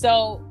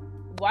 So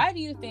why do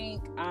you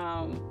think,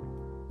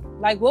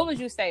 like, what would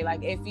you say,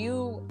 like, if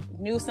you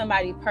knew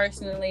somebody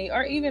personally,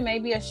 or even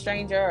maybe a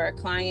stranger or a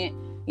client,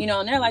 you know,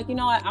 and they're like, you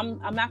know what,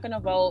 I'm not going to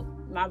vote.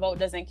 My vote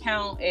doesn't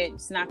count.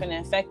 It's not going to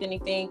affect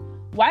anything.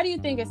 Why do you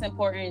think it's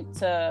important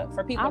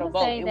for people to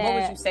vote? And what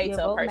would you say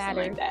to a person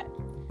like that?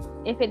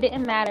 If it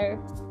didn't matter,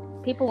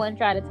 people wouldn't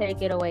try to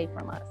take it away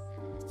from us.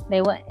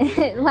 They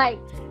wouldn't. Like,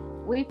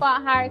 we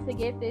fought hard to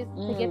get this,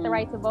 to get the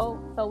right to vote,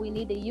 so we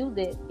need to use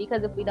it,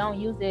 because if we don't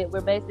use it, we're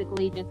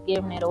basically just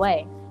giving it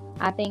away.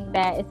 I think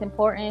that it's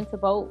important to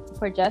vote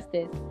for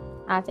justice.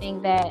 I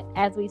think that,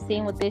 as we've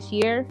seen with this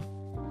year,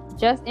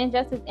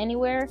 injustice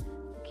anywhere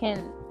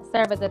can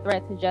serve as a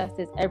threat to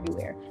justice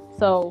everywhere.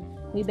 So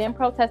we've been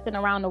protesting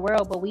around the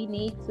world, but we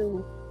need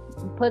to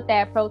put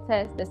that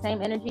protest, the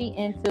same energy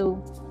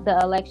into the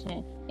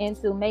election,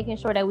 into making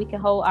sure that we can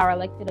hold our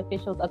elected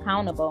officials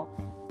accountable.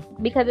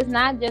 Because it's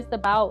not just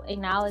about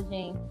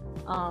acknowledging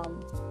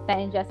that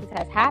injustice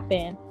has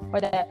happened or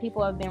that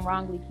people have been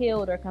wrongly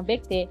killed or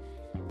convicted.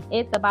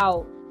 It's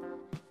about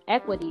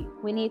equity.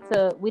 We need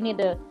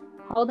to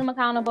hold them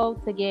accountable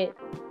to get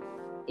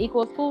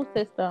equal school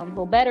systems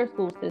or better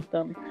school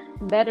systems,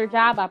 better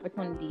job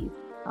opportunities,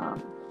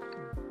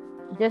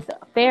 just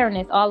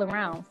fairness all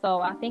around.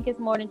 So I think it's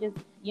more than just,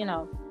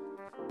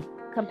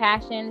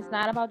 compassion. It's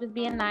not about just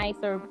being nice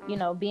or,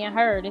 being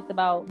heard. It's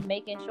about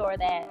making sure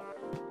that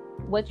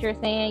what you're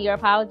saying, your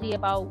apology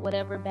about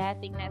whatever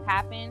bad thing that's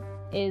happened,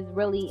 is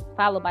really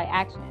followed by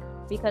action.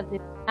 Because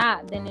if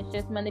not, then it's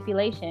just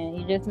manipulation.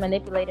 You're just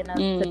manipulating us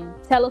to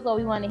tell us what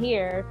we want to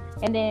hear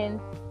and then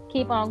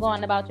keep on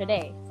going about your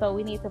day. So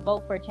we need to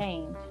vote for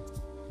change.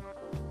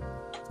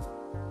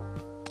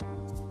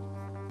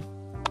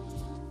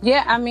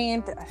 Yeah, I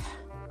mean,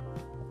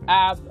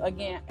 I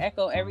again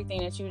echo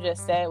everything that you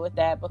just said with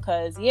that,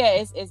 because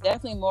it's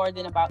definitely more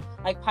than about,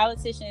 like,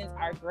 politicians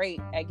are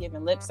great at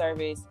giving lip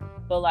service,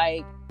 but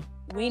like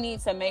we need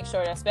to make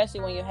sure that, especially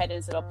when you head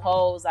into the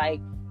polls, like,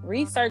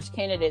 research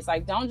candidates.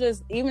 Like, don't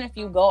just, even if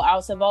you go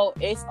out to vote,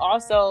 it's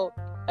also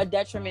a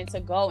detriment to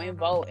go and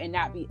vote and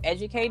not be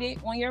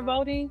educated when you're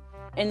voting,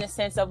 in the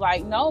sense of,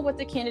 like, know what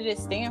the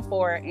candidates stand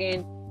for.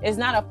 And it's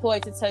not a ploy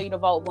to tell you to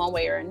vote one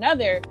way or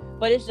another,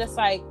 but it's just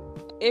like,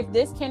 if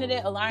this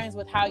candidate aligns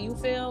with how you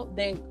feel,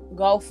 then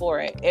go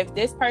for it. If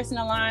this person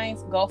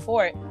aligns, go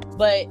for it.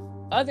 But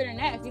other than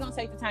that, if you don't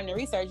take the time to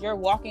research, you're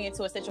walking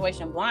into a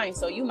situation blind.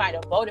 So you might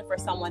have voted for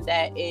someone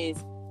that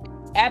is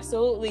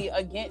absolutely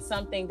against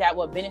something that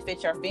will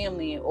benefit your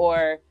family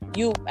or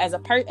you as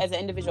an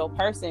individual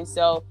person.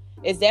 So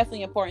it's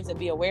definitely important to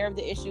be aware of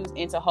the issues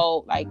and to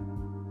hold, like,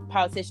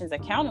 politicians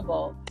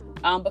accountable,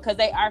 because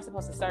they are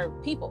supposed to serve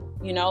people.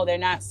 They're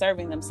not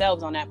serving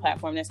themselves on that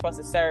platform. They're supposed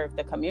to serve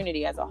the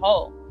community as a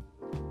whole.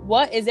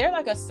 What is there,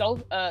 like, a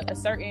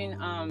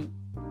certain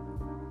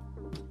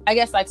I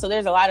guess, like, so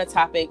there's a lot of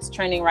topics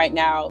trending right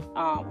now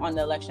on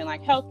the election,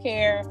 like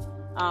healthcare,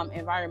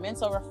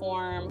 environmental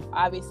reform,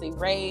 obviously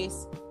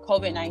race,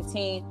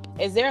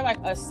 COVID-19. Is there, like,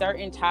 a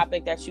certain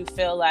topic that you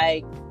feel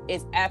like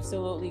is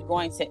absolutely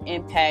going to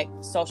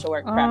impact social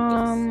work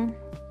practice?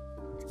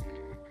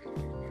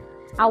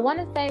 I want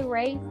to say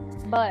race,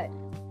 but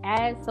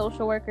as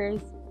social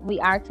workers, we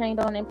are trained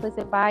on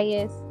implicit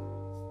bias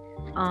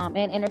and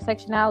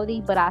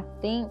intersectionality, but I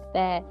think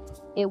that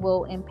it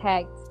will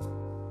impact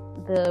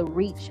the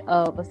reach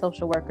of a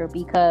social worker,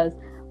 because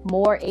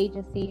more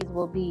agencies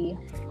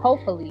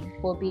hopefully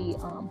will be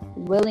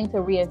willing to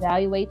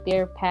reevaluate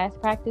their past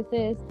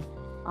practices.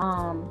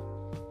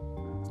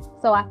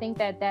 So I think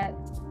that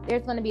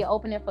there's going to be an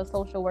opening for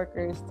social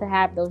workers to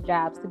have those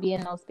jobs, to be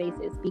in those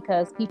spaces,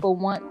 because people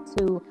want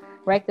to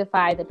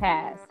rectify the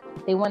past.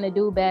 They want to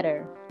do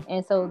better.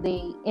 And so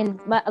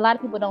a lot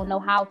of people don't know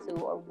how to,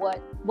 or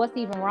what's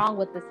even wrong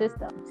with the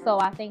system. So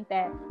I think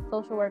that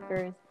social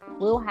workers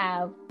will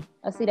have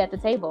a seat at the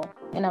table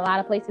in a lot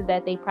of places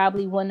that they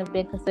probably wouldn't have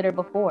been considered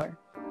before.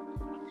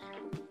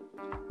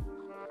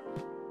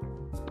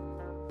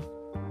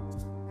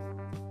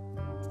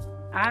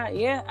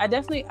 I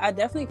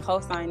definitely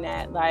co-sign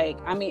that. Like,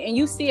 I mean, and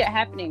you see it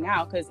happening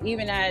now, because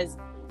even as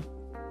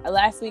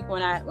last week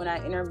when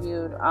I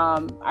interviewed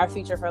our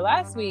feature for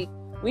last week,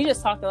 we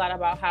just talked a lot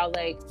about how,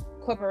 like,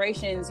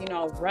 corporations,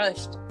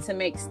 rushed to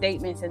make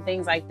statements and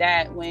things like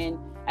that when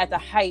at the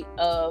height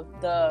of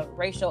the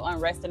racial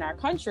unrest in our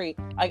country,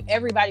 like,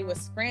 everybody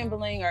was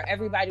scrambling, or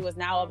everybody was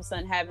now all of a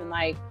sudden having,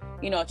 like,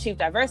 a chief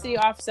diversity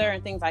officer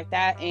and things like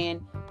that. And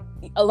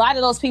a lot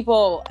of those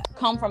people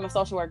come from a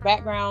social work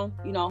background,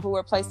 who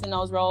were placed in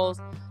those roles.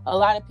 A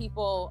lot of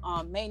people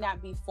may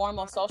not be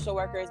formal social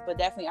workers, but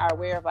definitely are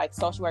aware of, like,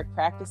 social work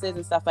practices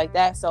and stuff like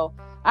that. So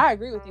I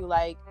agree with you.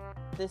 Like,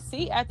 the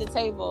seat at the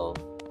table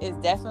is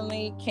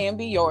definitely can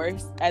be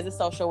yours as a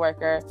social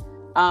worker.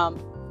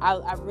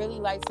 I really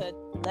like to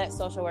let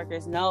social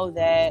workers know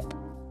that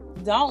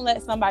don't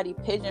let somebody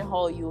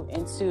pigeonhole you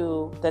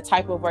into the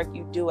type of work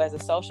you do as a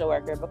social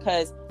worker,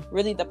 because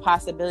really the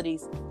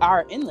possibilities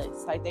are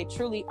endless. Like, they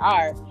truly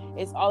are.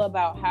 It's all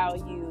about how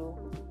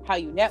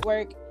you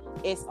network.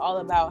 It's all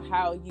about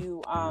how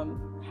you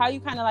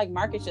kind of, like,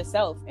 market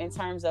yourself in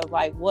terms of,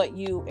 like, what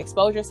you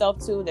expose yourself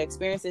to, the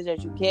experiences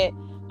that you get,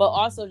 but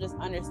also just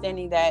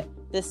understanding that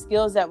the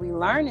skills that we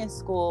learn in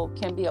school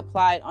can be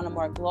applied on a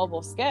more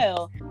global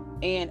scale.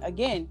 And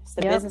again, it's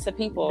the business of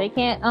people. They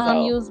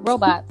can't use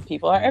robots.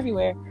 People are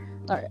everywhere.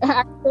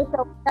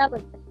 Artificial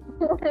intelligence.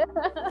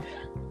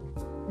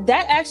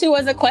 That actually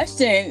was a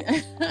question.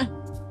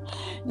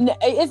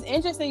 It's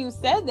interesting you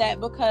said that,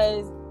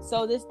 because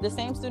the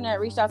same student that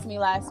reached out to me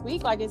last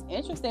week, like, it's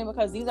interesting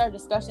because these are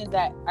discussions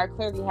that are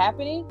clearly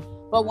happening.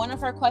 But one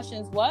of her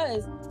questions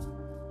was,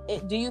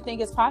 do you think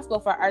it's possible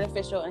for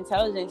artificial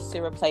intelligence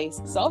to replace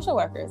social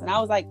workers? And I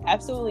was like,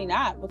 absolutely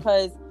not,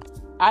 because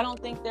I don't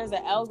think there's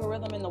an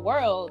algorithm in the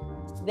world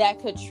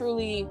that could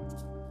truly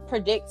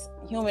predict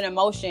human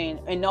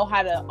emotion and know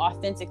how to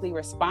authentically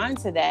respond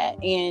to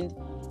that. And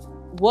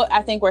what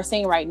I think we're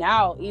seeing right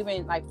now,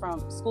 even like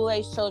from school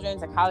age children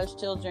to college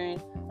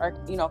children, or,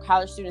 you know,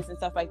 college students and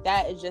stuff like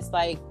that, is just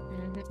like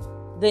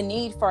the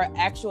need for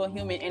actual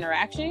human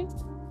interaction.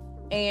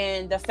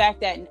 And the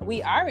fact that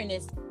we are in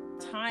this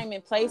time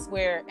and place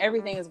where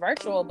everything is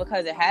virtual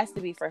because it has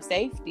to be for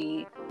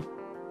safety.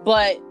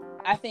 But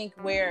I think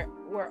where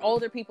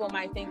older people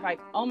might think like,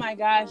 oh my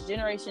gosh,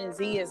 Generation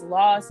Z is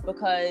lost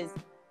because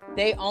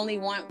they only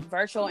want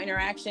virtual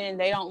interaction.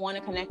 They don't want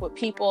to connect with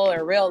people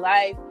or real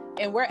life.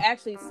 And we're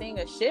actually seeing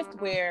a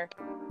shift where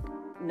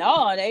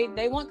no,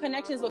 they want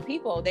connections with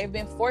people. They've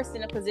been forced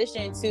in a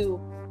position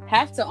to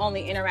have to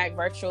only interact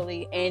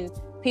virtually, and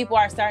people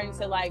are starting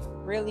to like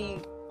really,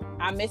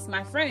 I miss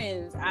my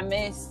friends. I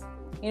miss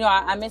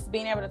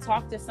being able to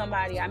talk to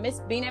somebody. I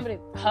miss being able to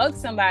hug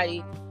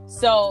somebody.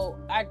 So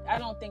I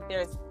don't think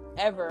there's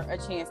ever a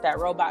chance that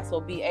robots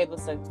will be able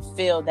to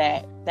fill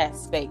that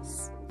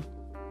space.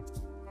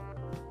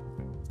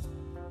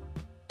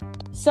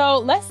 So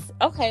let's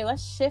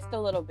shift a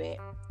little bit.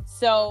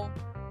 So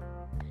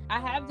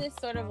I have this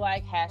sort of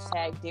like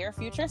hashtag Dear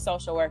Future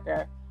Social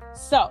Worker.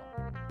 So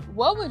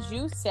what would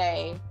you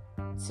say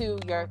to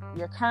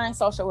your current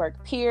social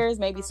work peers,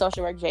 maybe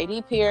social work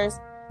JD peers,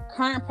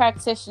 current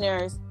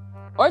practitioners,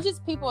 or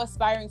just people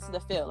aspiring to the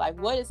field? Like,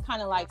 what is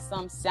kind of like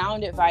some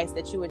sound advice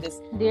that you would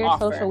just Dear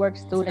offer social work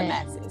to the student,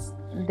 masses?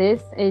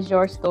 This is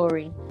your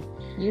story.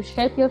 You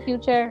shape your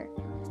future,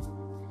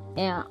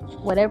 and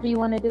whatever you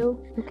want to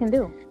do, you can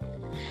do.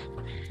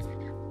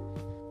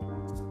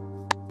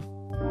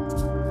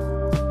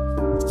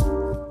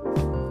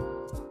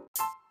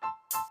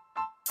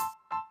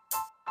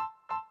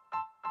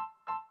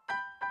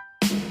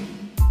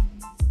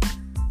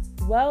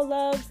 Well,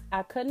 loves,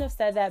 I couldn't have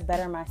said that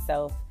better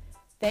myself.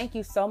 Thank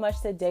you so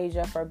much to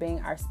Deja for being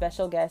our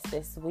special guest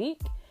this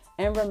week.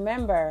 And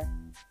remember,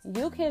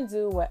 you can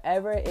do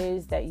whatever it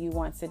is that you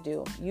want to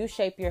do. You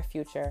shape your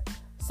future.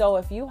 So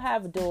if you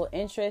have dual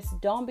interests,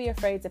 don't be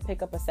afraid to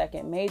pick up a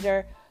second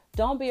major.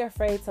 Don't be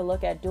afraid to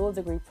look at dual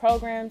degree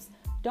programs.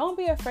 Don't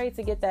be afraid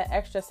to get that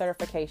extra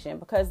certification,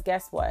 because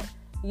guess what?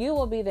 You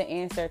will be the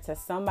answer to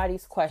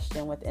somebody's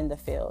question within the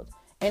field.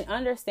 And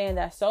understand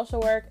that social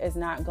work is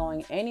not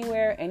going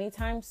anywhere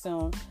anytime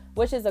soon,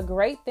 which is a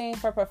great thing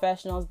for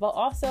professionals, but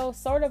also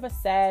sort of a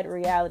sad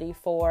reality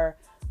for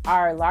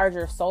our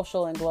larger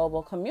social and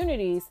global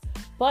communities.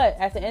 But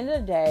at the end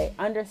of the day,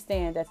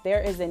 understand that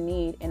there is a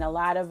need in a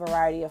lot of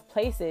variety of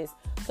places.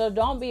 So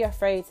don't be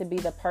afraid to be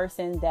the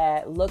person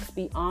that looks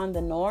beyond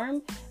the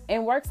norm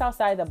and works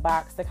outside the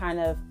box to kind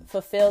of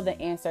fulfill the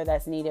answer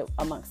that's needed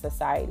amongst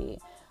society.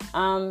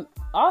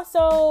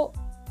 Also,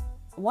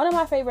 one of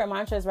my favorite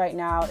mantras right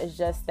now is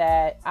just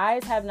that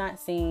eyes have not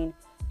seen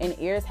and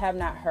ears have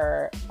not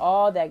heard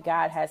all that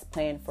God has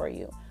planned for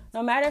you.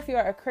 No matter if you're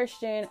a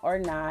Christian or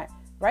not,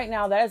 right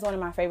now that is one of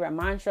my favorite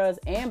mantras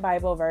and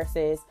Bible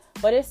verses,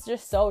 but it's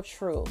just so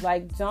true.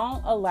 Like,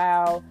 don't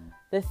allow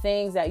the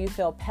things that you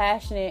feel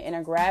passionate and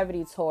a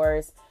gravity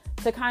towards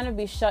to kind of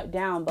be shut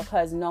down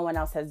because no one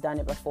else has done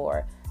it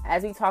before.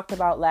 As we talked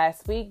about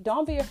last week,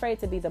 don't be afraid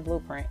to be the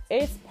blueprint.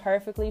 It's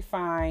perfectly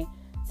fine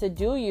to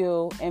do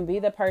you and be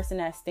the person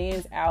that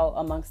stands out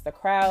amongst the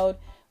crowd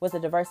with a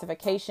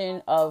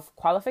diversification of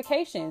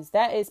qualifications.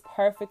 That is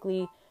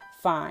perfectly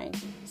fine.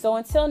 So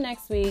until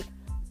next week,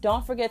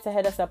 don't forget to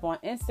hit us up on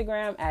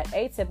Instagram at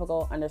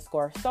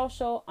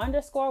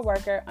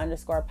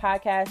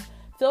atypical_social_worker_podcast.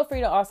 Feel free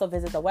to also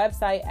visit the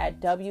website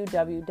at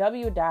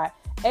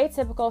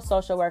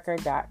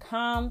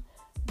www.atypicalsocialworker.com.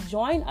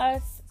 Join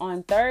us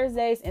on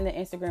Thursdays in the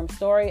Instagram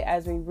story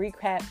as we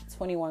recap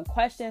 21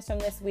 questions from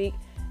this week.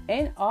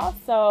 And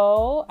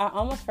also, I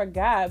almost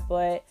forgot,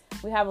 but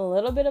we have a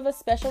little bit of a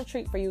special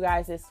treat for you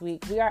guys this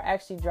week. We are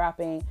actually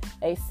dropping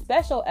a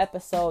special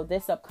episode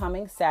this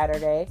upcoming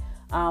Saturday.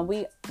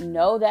 We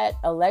know that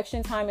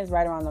election time is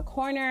right around the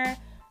corner.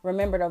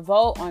 Remember to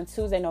vote on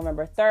Tuesday,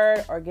 November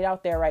 3rd, or get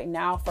out there right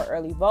now for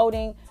early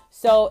voting.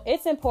 So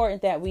it's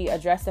important that we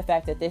address the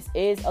fact that this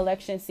is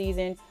election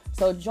season.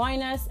 So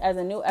join us as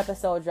a new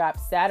episode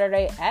drops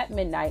Saturday at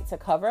midnight to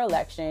cover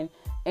election.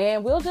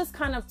 And we'll just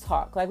kind of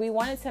talk. Like, we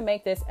wanted to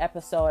make this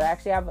episode, I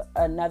actually have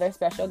another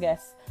special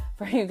guest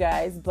for you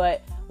guys,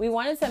 but we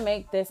wanted to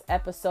make this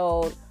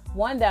episode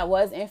one that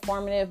was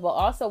informative, but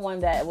also one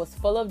that was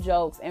full of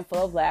jokes and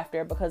full of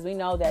laughter, because we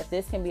know that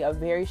this can be a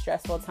very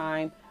stressful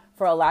time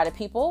for a lot of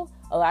people.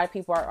 A lot of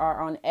people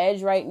are on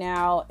edge right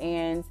now.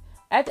 And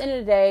at the end of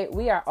the day,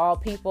 we are all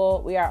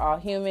people. We are all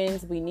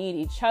humans. We need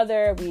each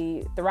other.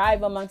 We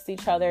thrive amongst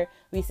each other.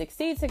 We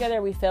succeed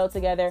together. We fail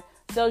together.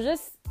 So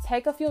just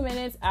take a few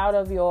minutes out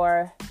of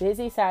your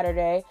busy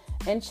Saturday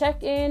and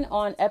check in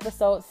on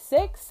episode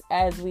 6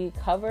 as we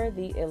cover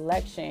the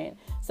election.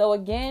 So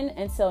again,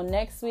 until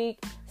next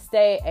week,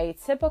 stay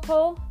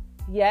atypical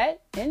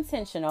yet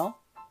intentional.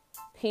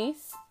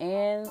 Peace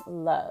and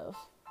love.